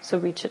 So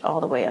reach it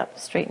all the way up.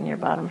 Straighten your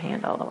bottom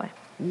hand all the way.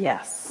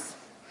 Yes.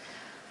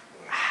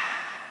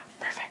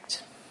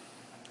 Perfect.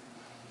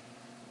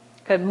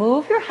 Good.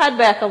 Move your head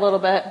back a little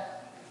bit.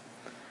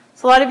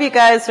 So a lot of you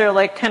guys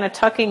are kind of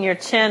tucking your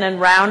chin and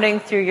rounding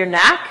through your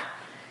neck.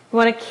 You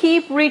want to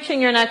keep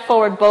reaching your neck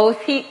forward.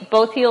 Both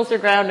heels are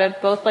grounded.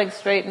 Both legs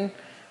straighten.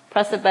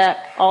 Press it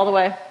back all the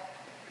way.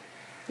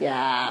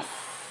 Yes.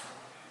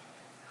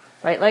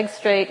 Right leg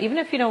straight. Even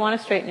if you don't want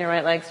to straighten your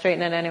right leg,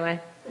 straighten it anyway.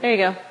 There you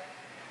go.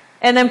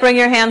 And then bring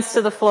your hands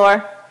to the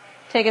floor.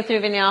 Take it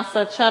through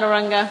vinyasa,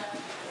 chaturanga.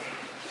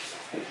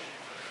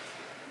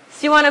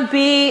 So you want to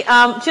be,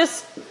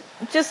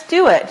 just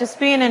do it. Just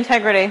be in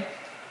integrity.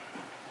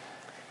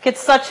 It's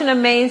such an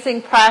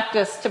amazing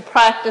practice to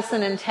practice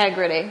in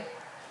integrity.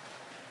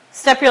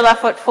 Step your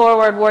left foot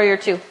forward, warrior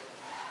two.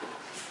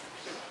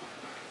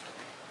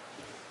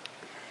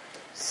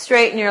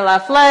 Straighten your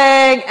left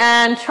leg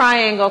and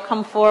triangle,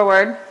 come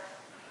forward.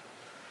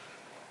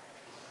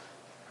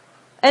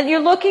 And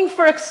you're looking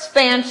for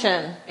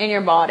expansion in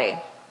your body.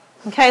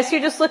 Okay, so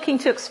you're just looking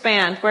to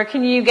expand. Where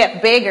can you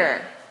get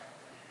bigger?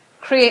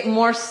 Create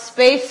more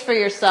space for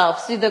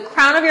yourself. See, the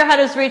crown of your head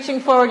is reaching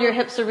forward, your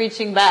hips are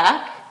reaching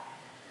back.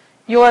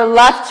 Your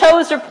left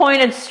toes are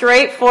pointed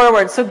straight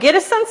forward. So get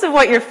a sense of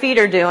what your feet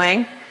are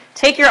doing.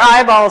 Take your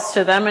eyeballs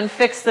to them and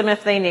fix them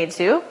if they need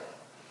to.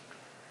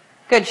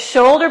 Good.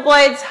 Shoulder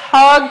blades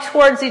hug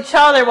towards each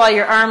other while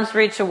your arms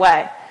reach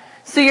away.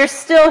 So you're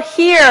still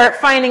here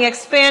finding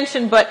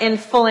expansion, but in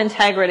full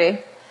integrity.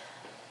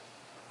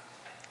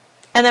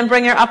 And then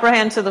bring your upper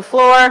hand to the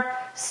floor.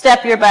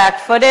 Step your back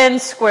foot in,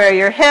 square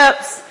your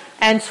hips,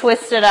 and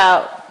twist it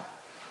out.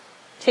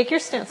 Take your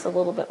stance a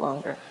little bit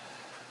longer.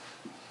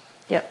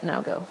 Yep,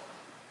 now go.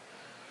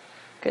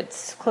 Good.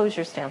 Close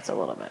your stance a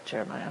little bit,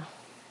 Jeremiah.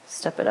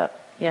 Step it up.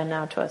 Yeah,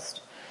 now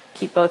twist.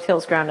 Keep both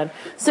heels grounded.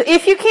 So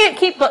if you can't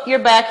keep your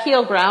back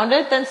heel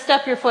grounded, then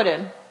step your foot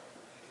in.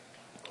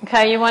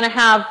 Okay, you want to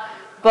have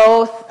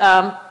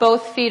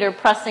both feet are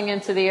pressing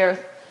into the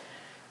earth.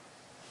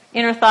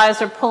 Inner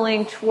thighs are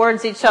pulling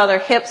towards each other.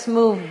 Hips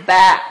move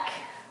back.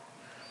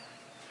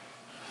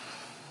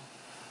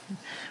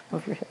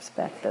 Move your hips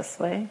back this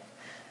way.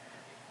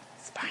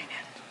 Spine in.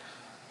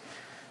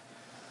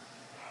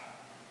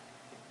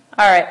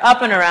 All right,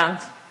 up and around.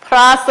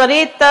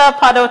 Prasarita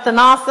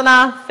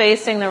Padottanasana,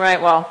 facing the right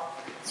wall.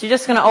 So you're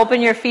just going to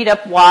open your feet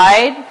up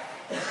wide.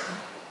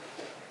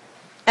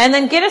 And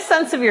then get a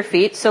sense of your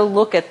feet, so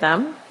look at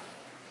them.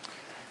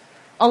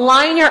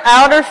 Align your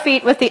outer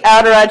feet with the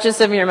outer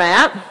edges of your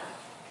mat.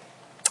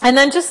 And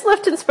then just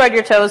lift and spread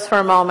your toes for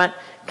a moment.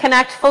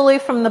 Connect fully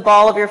from the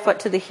ball of your foot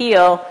to the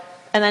heel,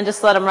 and then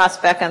just let them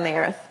rest back on the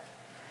earth.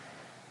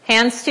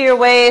 Hands to your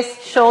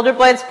waist, shoulder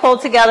blades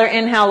pulled together.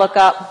 Inhale, look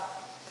up.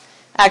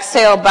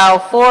 Exhale, bow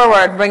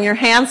forward. Bring your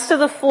hands to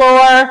the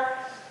floor.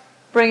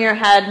 Bring your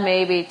head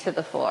maybe to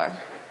the floor.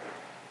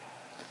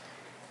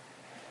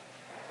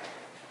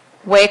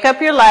 Wake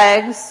up your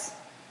legs.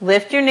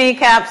 Lift your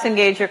kneecaps,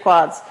 engage your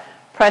quads.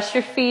 Press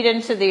your feet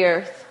into the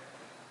earth.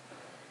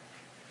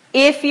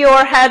 If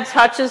your head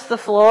touches the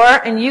floor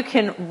and you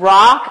can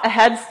rock a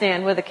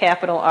headstand with a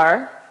capital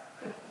R,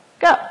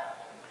 go.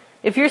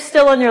 If you're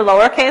still in your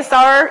lowercase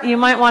r, you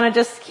might want to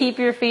just keep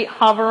your feet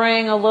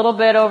hovering a little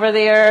bit over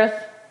the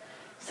earth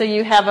so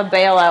you have a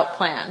bailout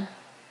plan.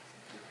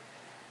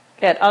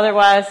 Good.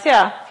 Otherwise,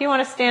 yeah, if you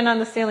want to stand on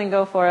the ceiling,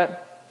 go for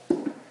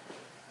it.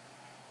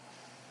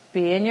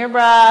 Be in your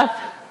breath.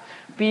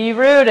 Be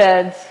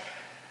rooted.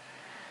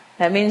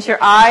 That means your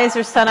eyes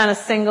are set on a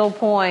single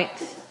point.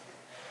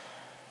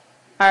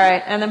 All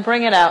right, and then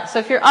bring it out. So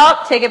if you're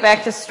up, take it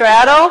back to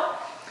straddle,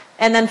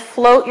 and then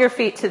float your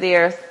feet to the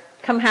earth.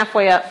 Come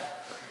halfway up.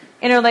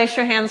 Interlace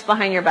your hands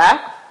behind your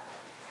back.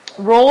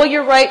 Roll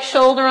your right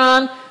shoulder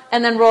on,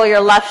 and then roll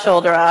your left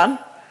shoulder on.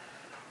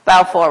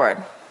 Bow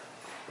forward.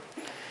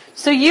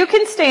 So you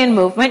can stay in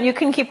movement. You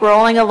can keep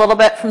rolling a little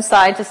bit from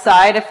side to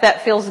side if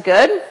that feels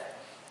good.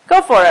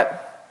 Go for it.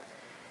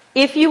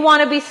 If you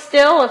want to be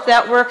still, if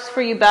that works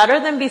for you better,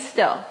 then be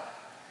still.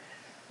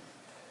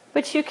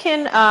 But you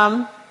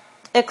can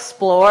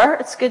explore.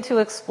 It's good to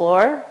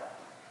explore.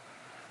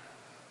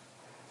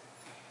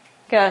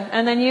 Good.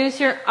 And then use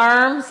your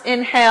arms.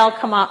 Inhale,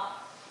 come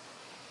up.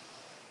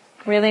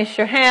 Release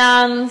your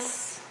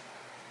hands.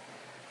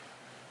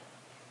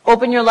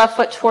 Open your left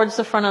foot towards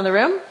the front of the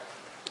room.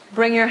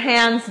 Bring your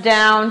hands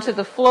down to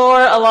the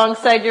floor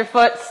alongside your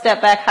foot.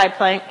 Step back, high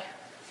plank.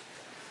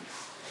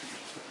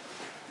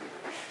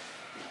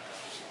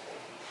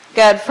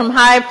 Good. From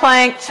high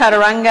plank,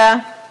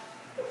 chaturanga.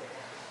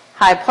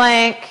 High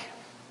plank.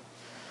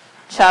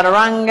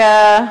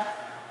 Chaturanga.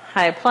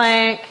 High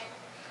plank.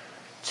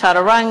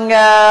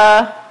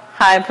 Chaturanga.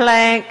 High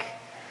plank.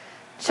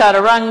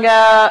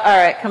 Chaturanga. All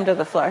right, come to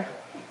the floor.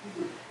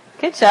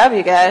 Good job,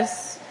 you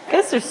guys. You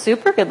guys are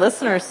super good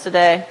listeners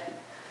today.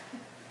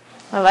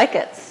 I like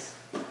it.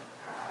 All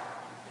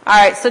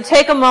right, so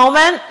take a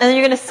moment, and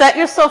you're going to set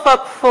yourself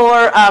up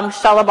for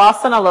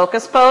Shalabhasana,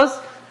 locust pose.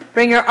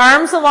 Bring your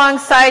arms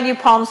alongside you,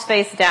 palms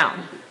face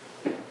down.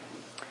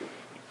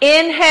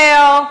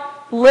 Inhale,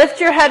 lift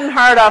your head and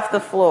heart off the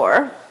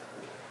floor.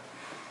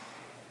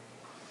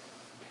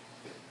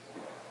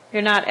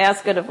 You're not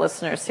as good of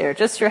listeners here.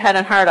 Just your head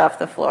and heart off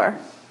the floor.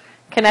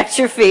 Connect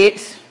your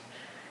feet.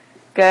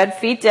 Good.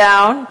 Feet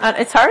down.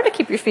 It's hard to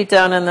keep your feet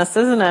down in this,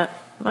 isn't it?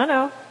 I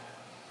know.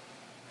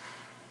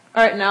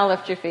 All right, now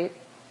lift your feet.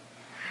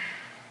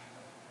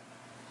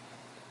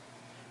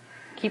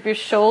 Keep your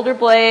shoulder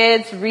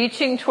blades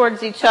reaching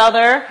towards each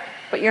other,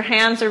 but your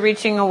hands are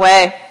reaching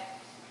away.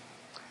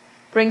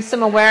 Bring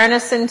some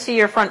awareness into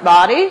your front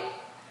body.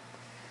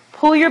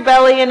 Pull your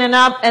belly in and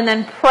up, and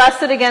then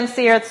press it against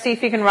the earth. See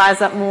if you can rise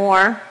up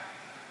more.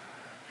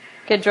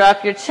 Good.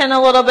 Drop your chin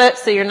a little bit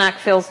so your neck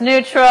feels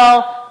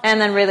neutral,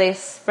 and then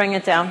release. Bring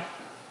it down.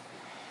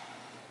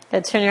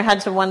 Good. Turn your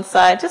head to one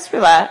side. Just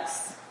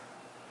relax.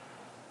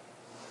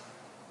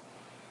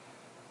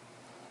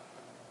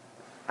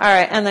 All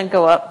right, and then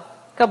go up.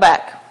 Go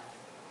back.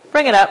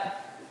 Bring it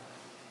up.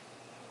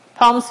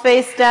 Palms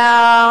face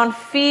down.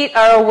 Feet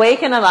are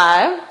awake and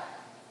alive.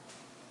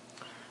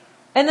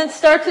 And then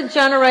start to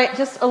generate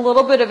just a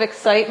little bit of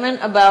excitement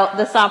about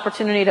this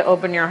opportunity to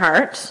open your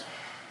heart.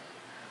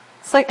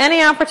 It's like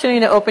any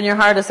opportunity to open your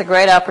heart is a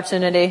great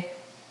opportunity.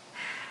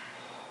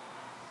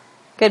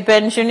 Good,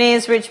 bend your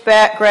knees, reach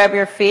back, grab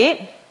your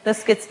feet.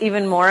 This gets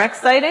even more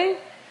exciting.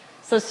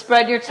 So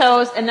spread your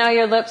toes, and now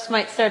your lips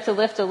might start to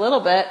lift a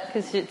little bit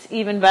because it's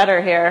even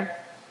better here.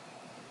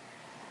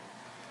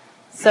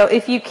 So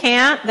if you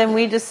can't, then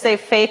we just say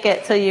fake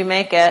it till you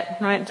make it,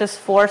 right? Just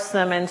force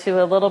them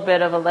into a little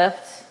bit of a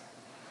lift.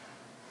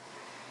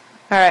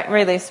 All right,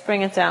 release,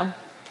 bring it down.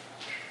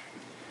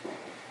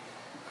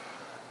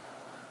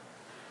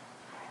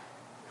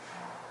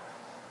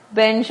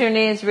 Bend your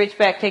knees, reach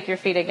back, take your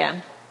feet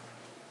again.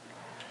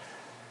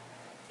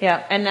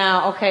 Yeah, and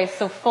now, okay,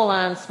 so full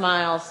on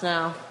smiles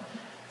now.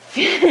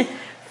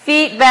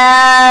 Feet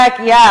back,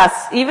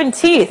 yes. Even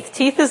teeth.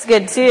 Teeth is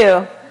good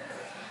too.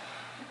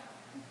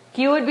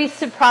 You would be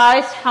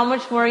surprised how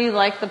much more you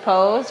like the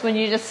pose when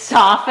you just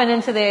soften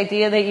into the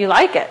idea that you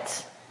like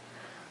it.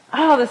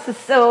 Oh, this is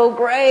so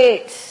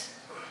great.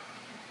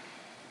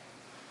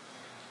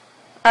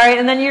 All right,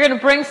 and then you're going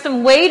to bring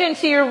some weight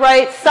into your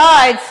right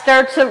side.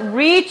 Start to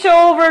reach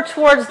over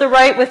towards the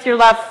right with your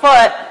left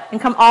foot and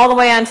come all the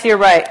way onto your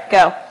right.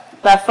 Go.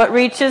 Left foot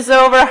reaches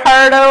over,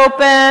 heart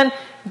open,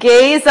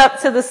 gaze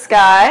up to the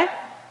sky.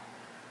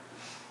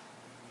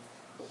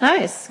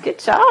 Nice, good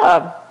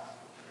job.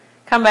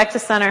 Come back to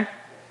center.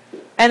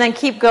 And then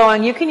keep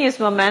going. You can use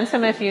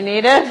momentum if you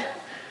need it.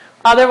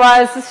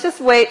 Otherwise, it's just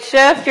weight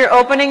shift. You're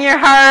opening your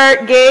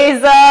heart,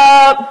 gaze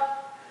up.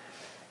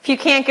 If you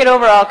can't get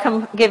over, I'll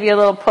come give you a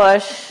little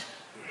push.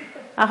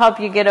 I'll help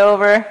you get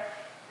over.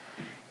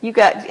 You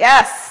got,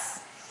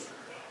 yes.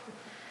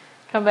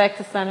 Come back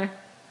to center.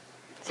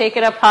 Take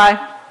it up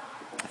high.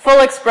 Full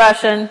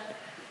expression.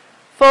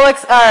 All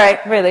right,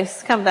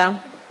 release. Come down.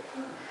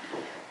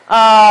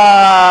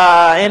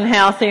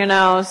 Inhale through your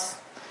nose.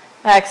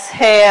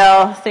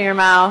 Exhale through your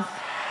mouth.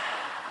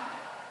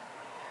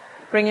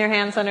 Bring your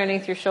hands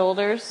underneath your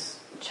shoulders.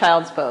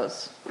 Child's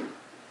pose.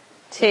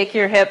 Take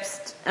your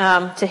hips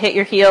to hit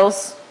your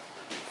heels.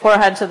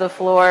 Forehead to the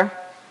floor.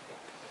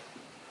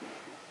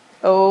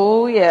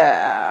 Oh,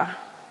 yeah.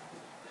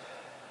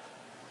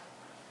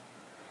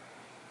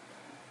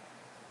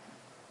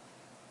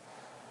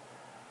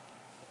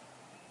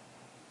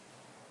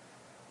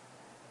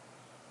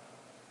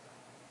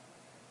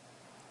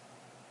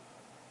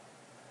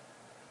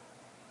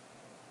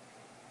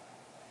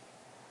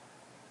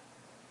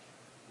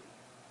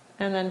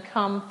 And then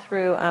come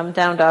through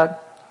down dog.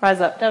 Rise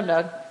up, down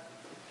dog.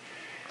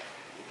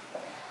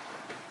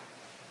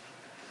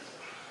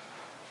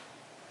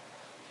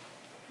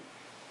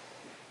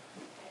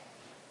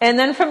 And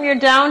then from your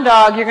down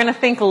dog, you're going to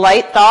think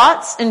light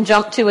thoughts and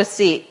jump to a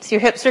seat. So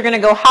your hips are going to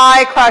go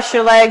high, cross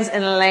your legs,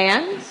 and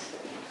land.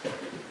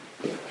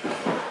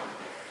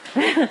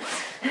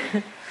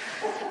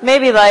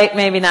 Maybe light,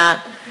 maybe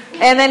not.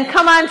 And then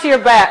come onto your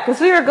back,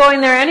 because we were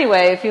going there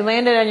anyway. If you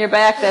landed on your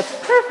back, that's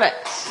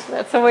perfect.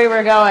 That's the way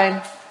we're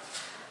going.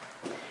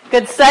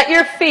 Good. Set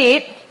your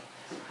feet.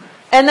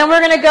 And then we're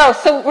going to go.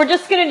 So we're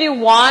just going to do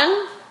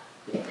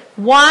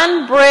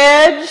one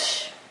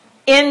bridge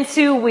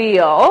into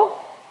wheel.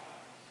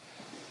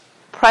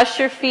 Press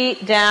your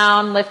feet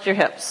down, lift your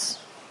hips.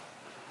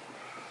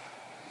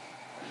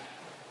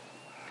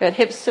 Good.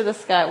 Hips to the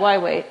sky. Why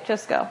wait?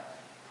 Just go.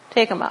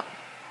 Take them up.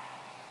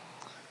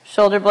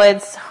 Shoulder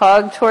blades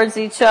hug towards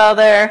each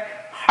other.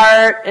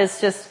 Heart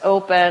is just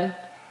open.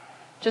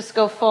 Just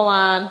go full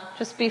on.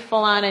 Just be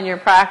full on in your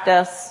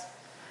practice.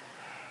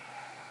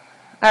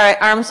 All right,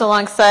 arms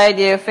alongside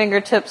you,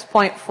 fingertips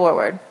point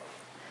forward.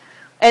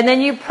 And then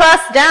you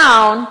press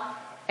down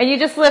and you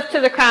just lift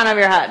to the crown of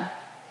your head.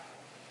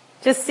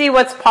 Just see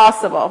what's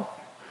possible.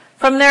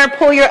 From there,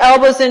 pull your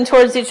elbows in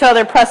towards each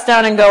other, press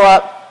down and go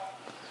up.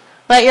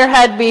 Let your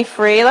head be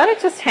free. Let it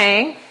just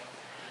hang.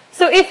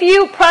 So if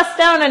you press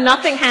down and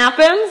nothing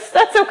happens,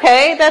 that's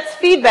okay. That's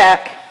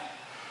feedback.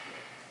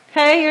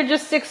 Okay, you're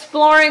just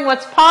exploring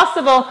what's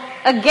possible.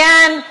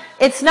 Again,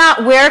 it's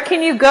not where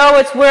can you go,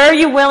 it's where are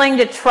you willing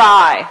to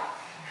try.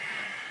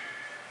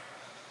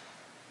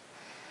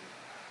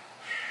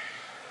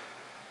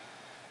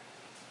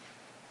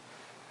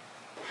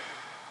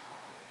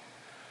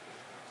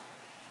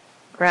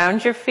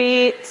 Ground your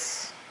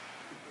feet.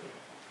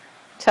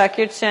 Tuck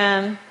your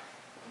chin.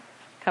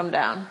 Come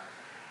down.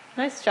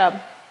 Nice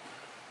job.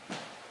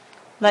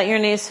 Let your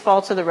knees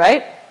fall to the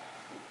right.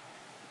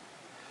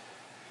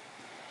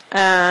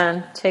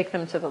 And take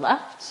them to the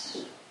left.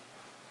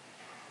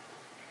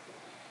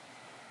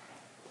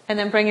 And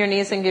then bring your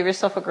knees and give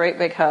yourself a great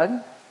big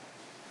hug.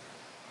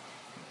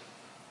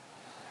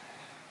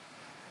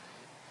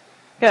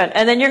 Good.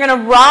 And then you're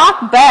going to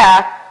rock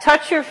back,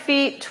 touch your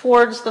feet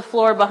towards the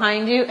floor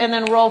behind you, and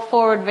then roll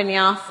forward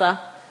vinyasa.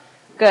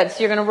 Good. So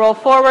you're going to roll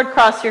forward,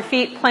 cross your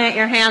feet, plant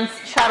your hands,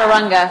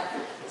 chaturanga.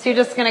 So you're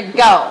just going to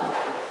go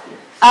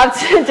up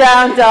to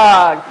down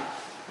dog.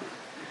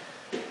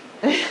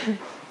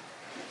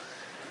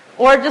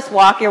 Or just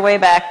walk your way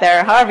back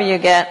there, however you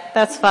get.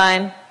 That's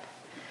fine.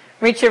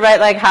 Reach your right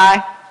leg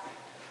high.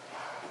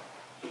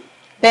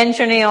 Bend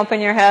your knee,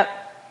 open your hip.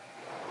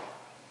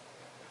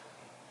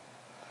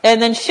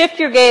 And then shift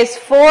your gaze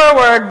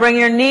forward, bring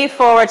your knee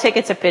forward, take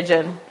it to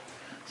pigeon.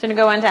 So you're going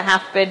to go into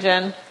half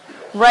pigeon.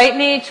 Right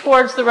knee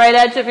towards the right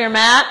edge of your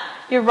mat.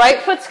 Your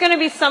right foot's going to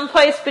be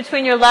someplace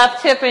between your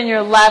left hip and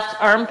your left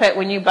armpit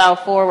when you bow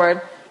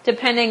forward,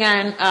 depending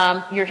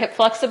on your hip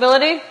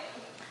flexibility.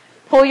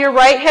 Pull your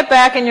right hip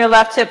back and your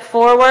left hip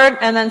forward,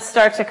 and then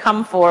start to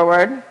come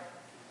forward.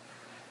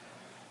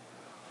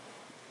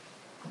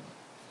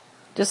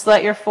 Just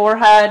let your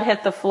forehead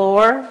hit the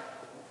floor.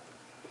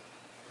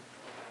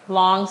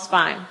 Long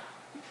spine.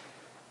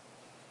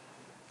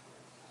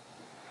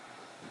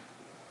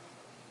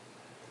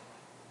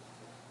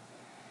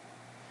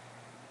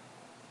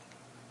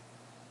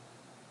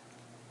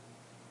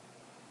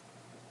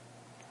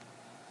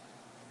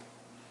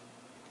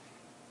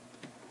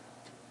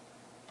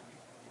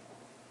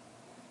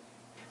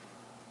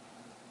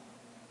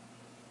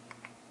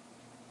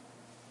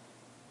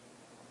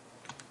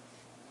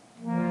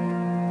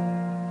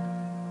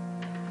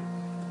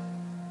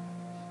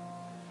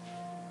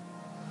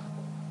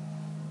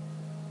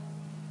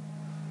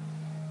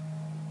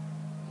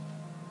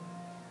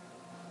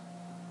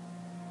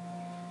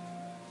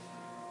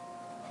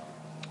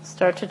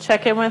 Start to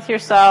check in with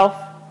yourself.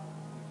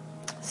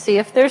 See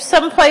if there's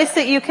some place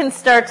that you can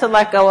start to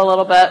let go a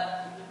little bit.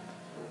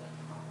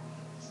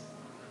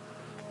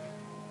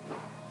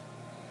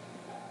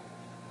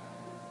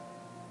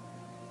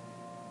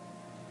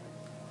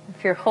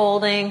 If you're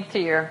holding to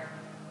your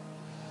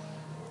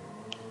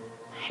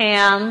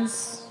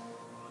hands,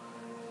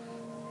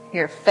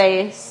 your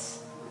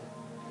face,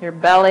 your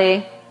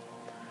belly,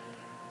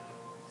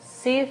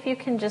 see if you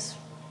can just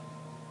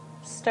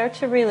start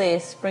to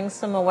release. Bring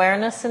some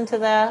awareness into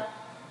that.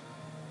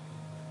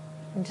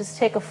 And just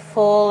take a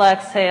full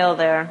exhale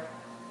there.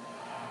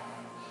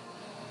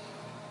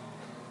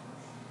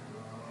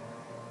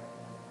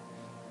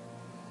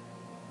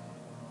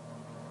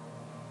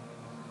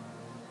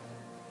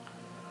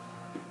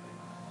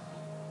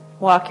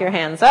 Walk your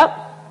hands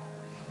up.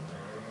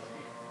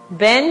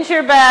 Bend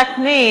your back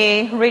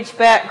knee. Reach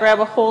back, grab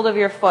a hold of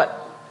your foot.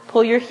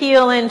 Pull your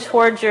heel in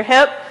towards your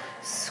hip.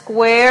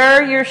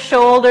 Square your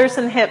shoulders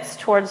and hips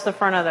towards the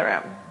front of the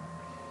room.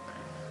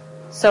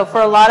 So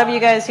for a lot of you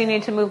guys, you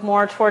need to move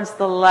more towards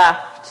the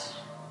left.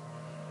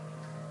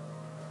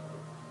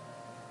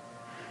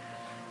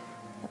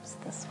 Oops,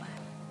 this way.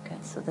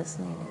 Good, so this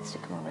knee needs to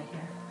come over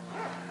here.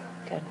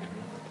 Good.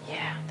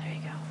 Yeah, there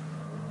you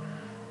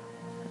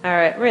go. All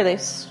right,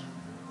 release.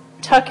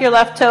 Tuck your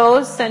left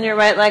toes, send your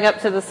right leg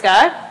up to the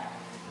sky.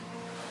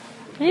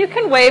 You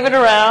can wave it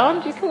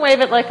around. You can wave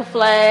it like a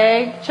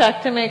flag.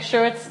 Check to make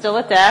sure it's still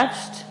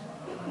attached.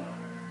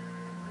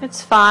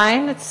 It's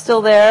fine. It's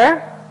still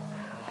there.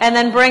 And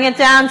then bring it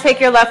down.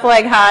 Take your left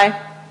leg high.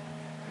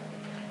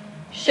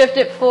 Shift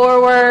it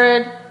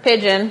forward.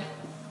 Pigeon.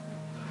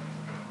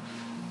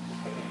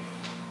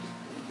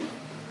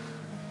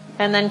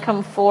 And then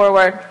come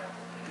forward.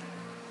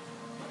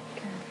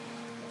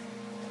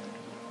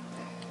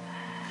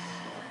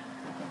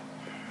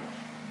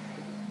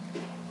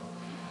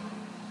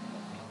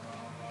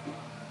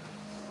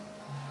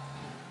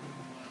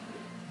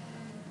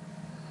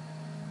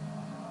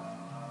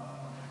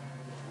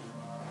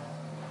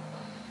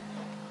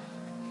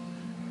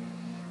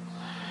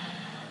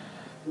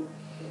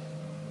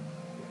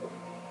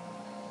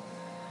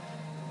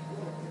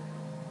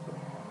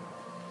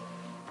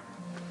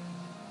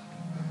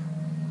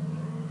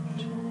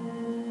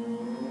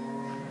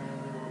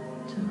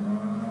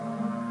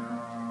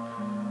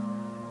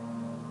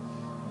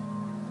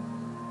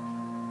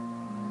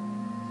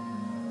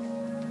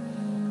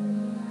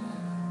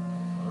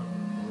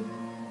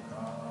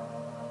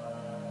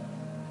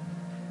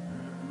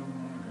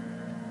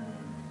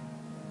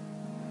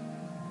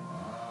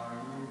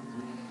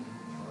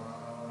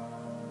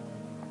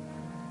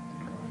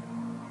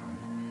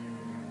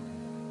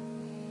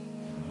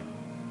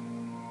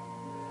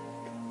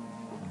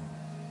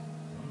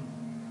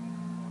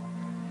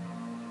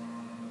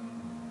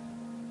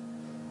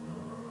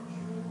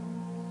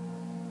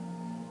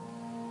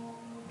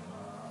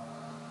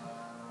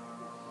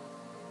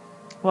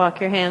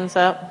 Walk your hands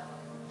up.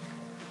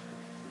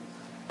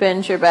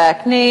 Bend your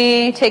back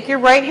knee. Take your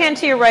right hand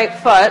to your right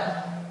foot.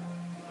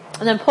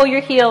 And then pull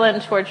your heel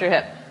in towards your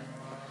hip.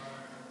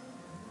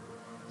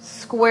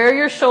 Square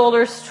your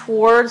shoulders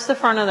towards the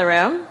front of the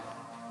room.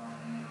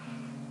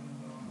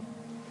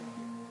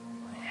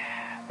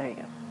 There you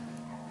go.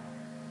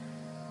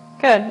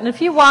 Good. And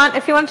if you want to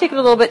take it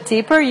a little bit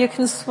deeper, you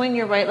can swing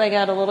your right leg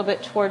out a little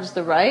bit towards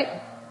the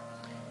right.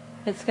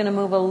 It's going to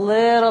move a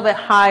little bit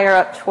higher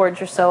up towards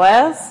your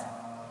psoas.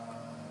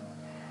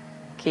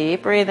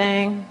 Keep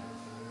breathing.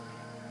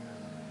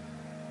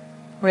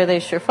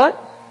 Release your foot.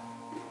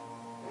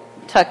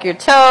 Tuck your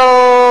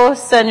toe.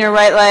 Send your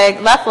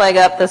left leg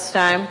up this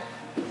time.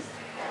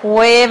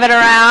 Wave it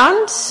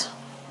around.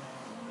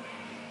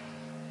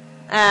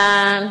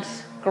 And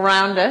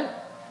ground it.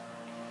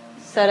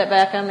 Set it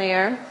back on the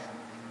earth.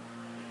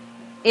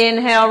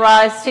 Inhale,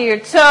 rise to your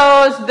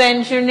toes.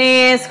 Bend your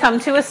knees. Come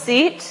to a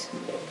seat.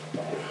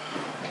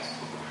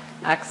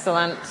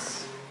 Excellent.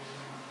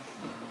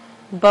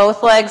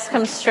 Both legs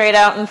come straight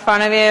out in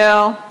front of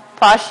you.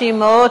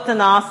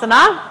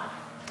 Paschimottanasana.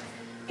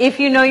 If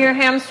you know your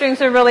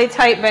hamstrings are really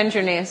tight, bend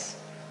your knees.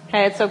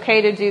 Okay, it's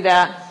okay to do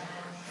that.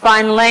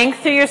 Find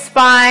length through your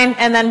spine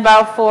and then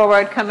bow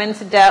forward, come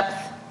into depth.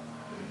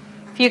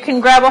 If you can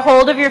grab a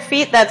hold of your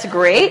feet, that's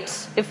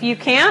great. If you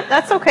can't,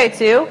 that's okay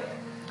too.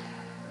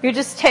 You're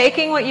just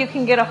taking what you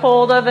can get a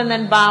hold of and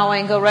then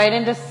bowing. Go right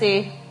into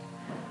C.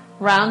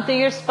 Round through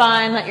your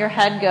spine, let your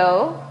head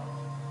go.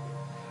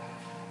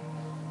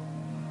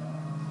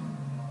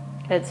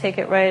 Okay, take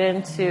it right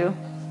into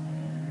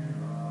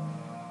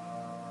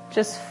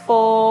just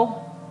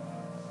full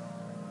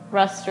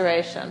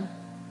restoration.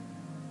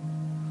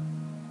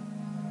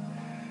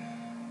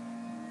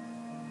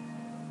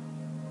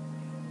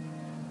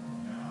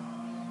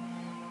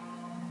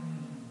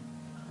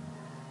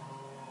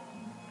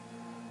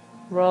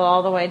 Roll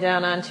all the way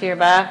down onto your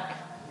back.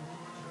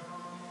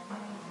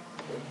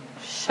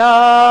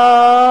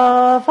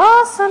 Shavasana.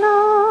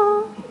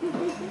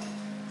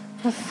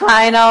 The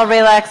final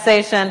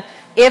relaxation.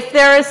 If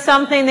there is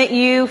something that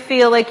you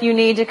feel like you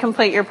need to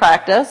complete your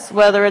practice,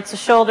 whether it's a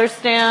shoulder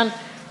stand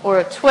or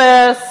a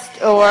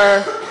twist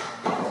or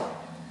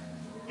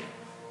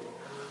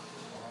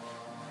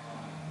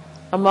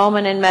a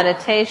moment in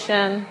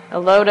meditation,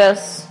 a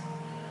lotus,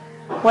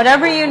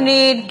 whatever you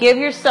need, give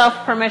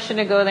yourself permission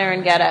to go there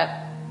and get it.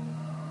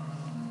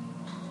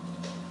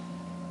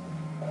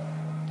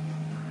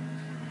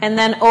 And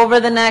then over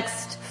the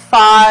next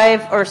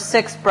 5 or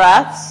 6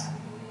 breaths,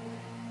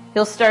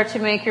 you'll start to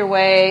make your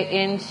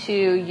way into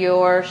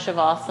your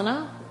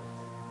Shavasana.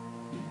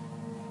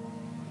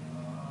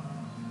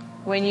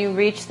 When you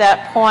reach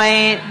that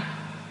point,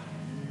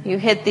 you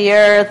hit the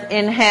earth,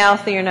 inhale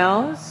through your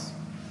nose,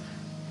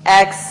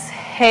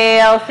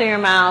 exhale through your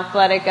mouth,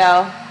 let it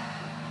go.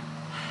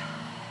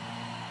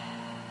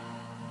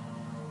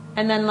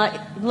 And then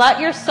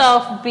let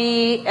yourself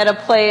be at a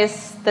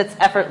place that's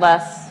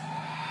effortless.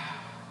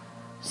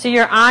 So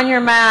you're on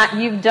your mat,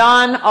 you've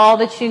done all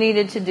that you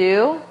needed to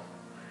do,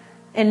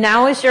 and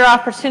now is your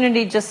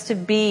opportunity just to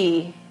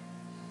be.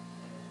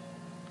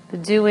 The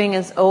doing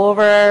is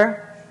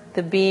over,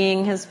 the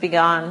being has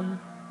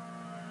begun.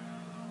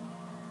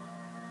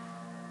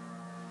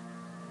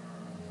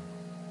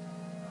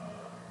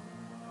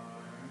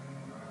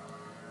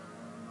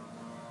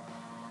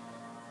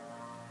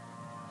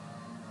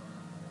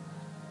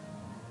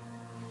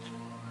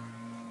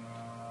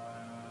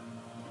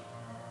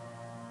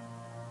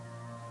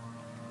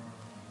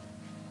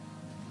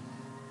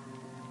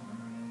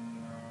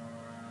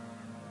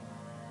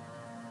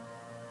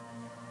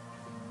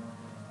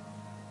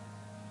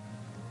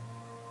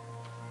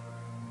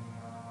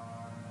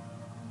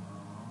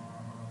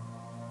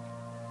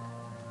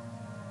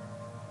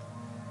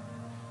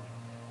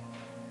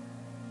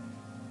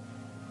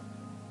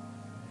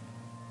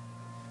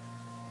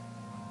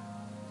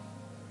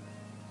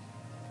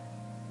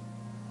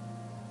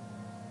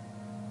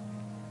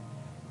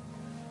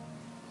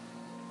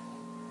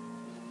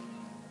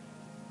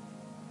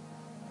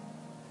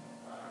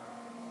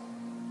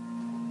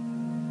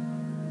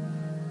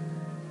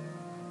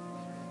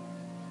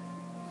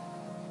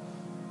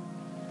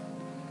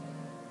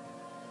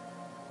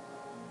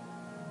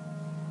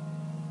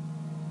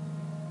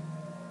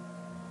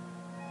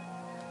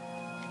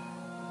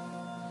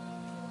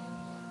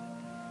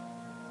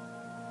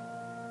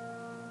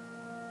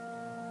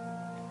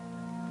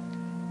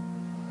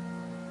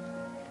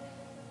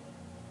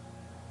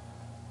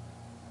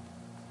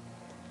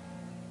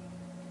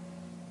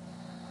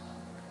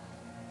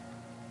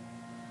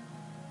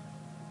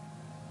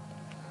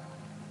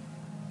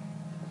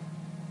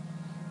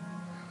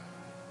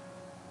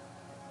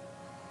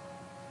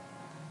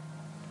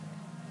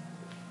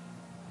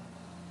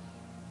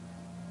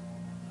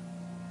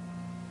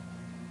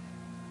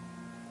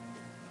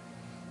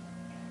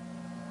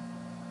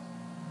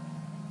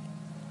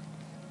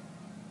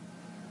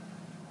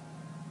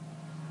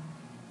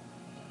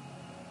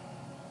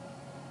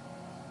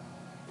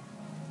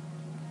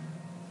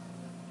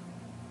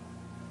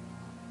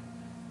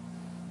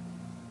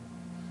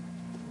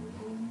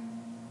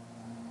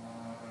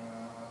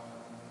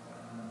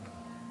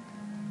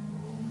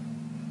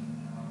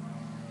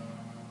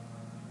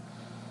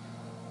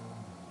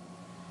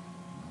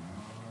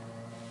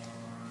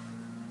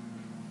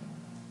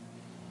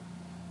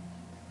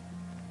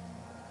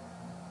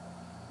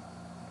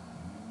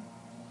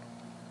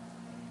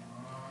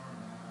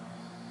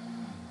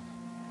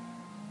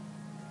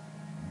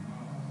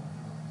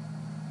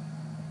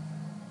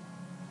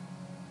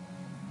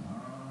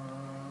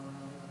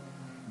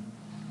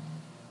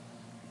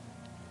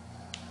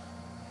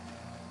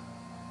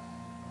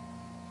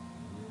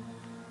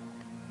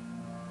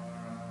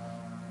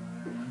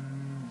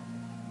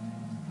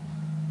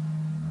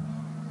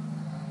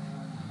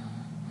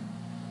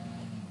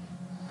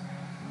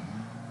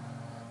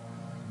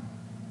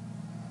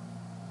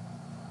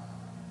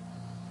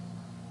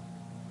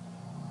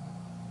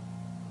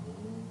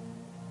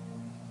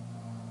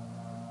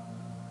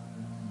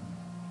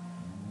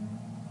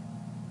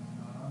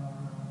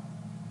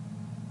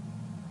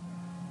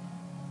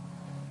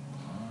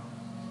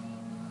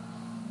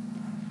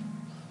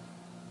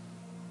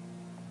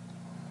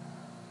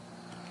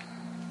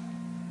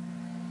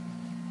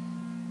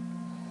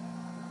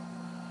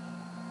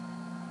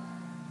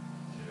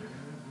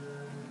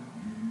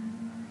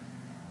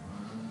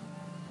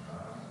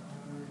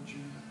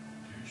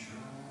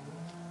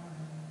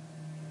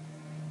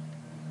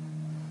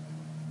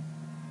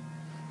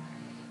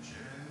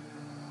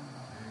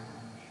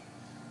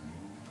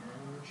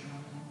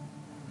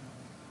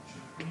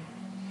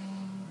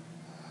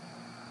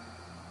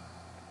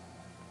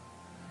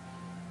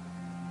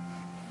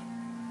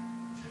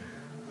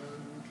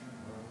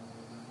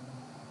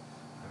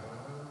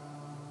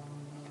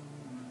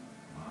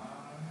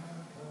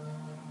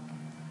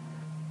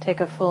 Take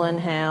a full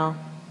inhale.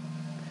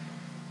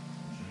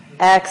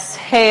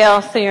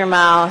 Exhale through your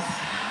mouth.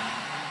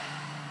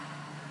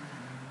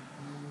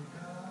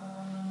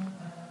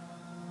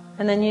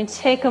 And then you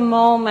take a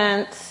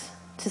moment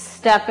to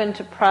step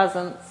into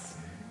presence.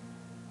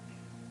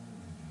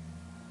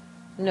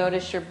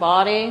 Notice your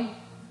body.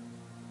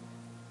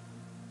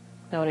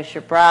 Notice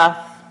your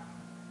breath.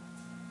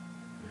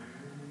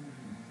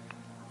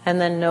 And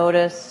then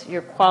notice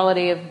your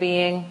quality of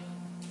being.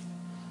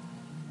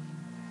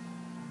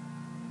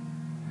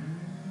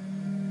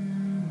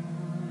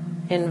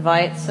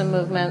 Invite some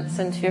movements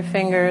into your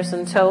fingers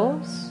and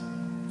toes.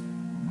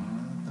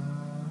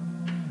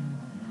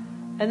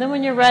 And then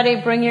when you're ready,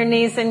 bring your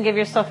knees in, give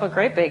yourself a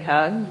great big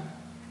hug.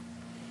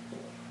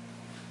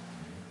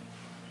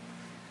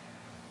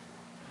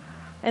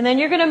 And then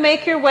you're going to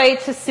make your way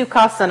to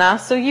Sukhasana.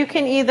 So you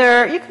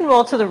can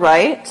roll to the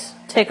right,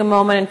 take a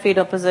moment in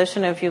fetal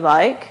position if you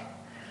like,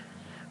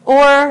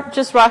 or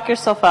just rock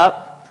yourself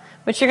up.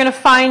 But you're going to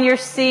find your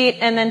seat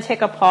and then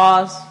take a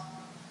pause.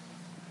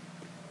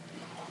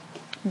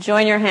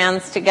 Join your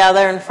hands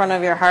together in front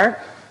of your heart.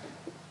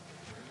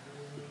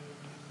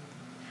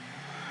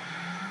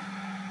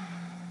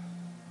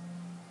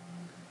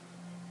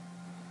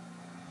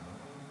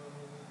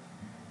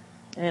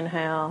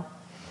 Inhale.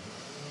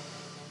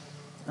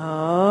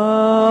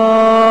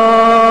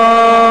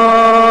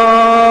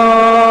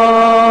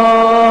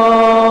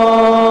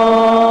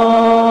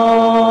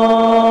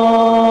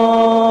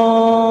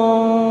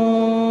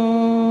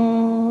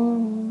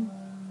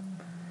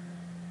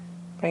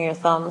 Bring your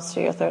thumbs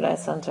to your third eye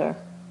center.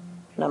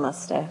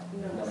 Namaste.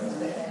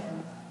 Namaste.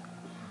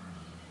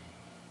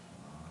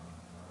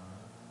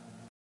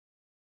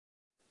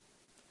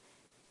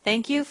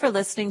 Thank you for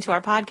listening to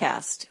our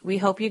podcast. We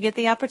hope you get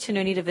the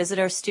opportunity to visit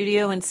our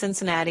studio in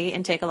Cincinnati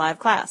and take a live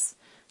class.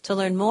 To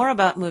learn more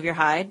about Move Your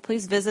Hide,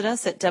 please visit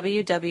us at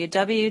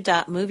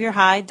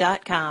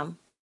www.moveyourhide.com.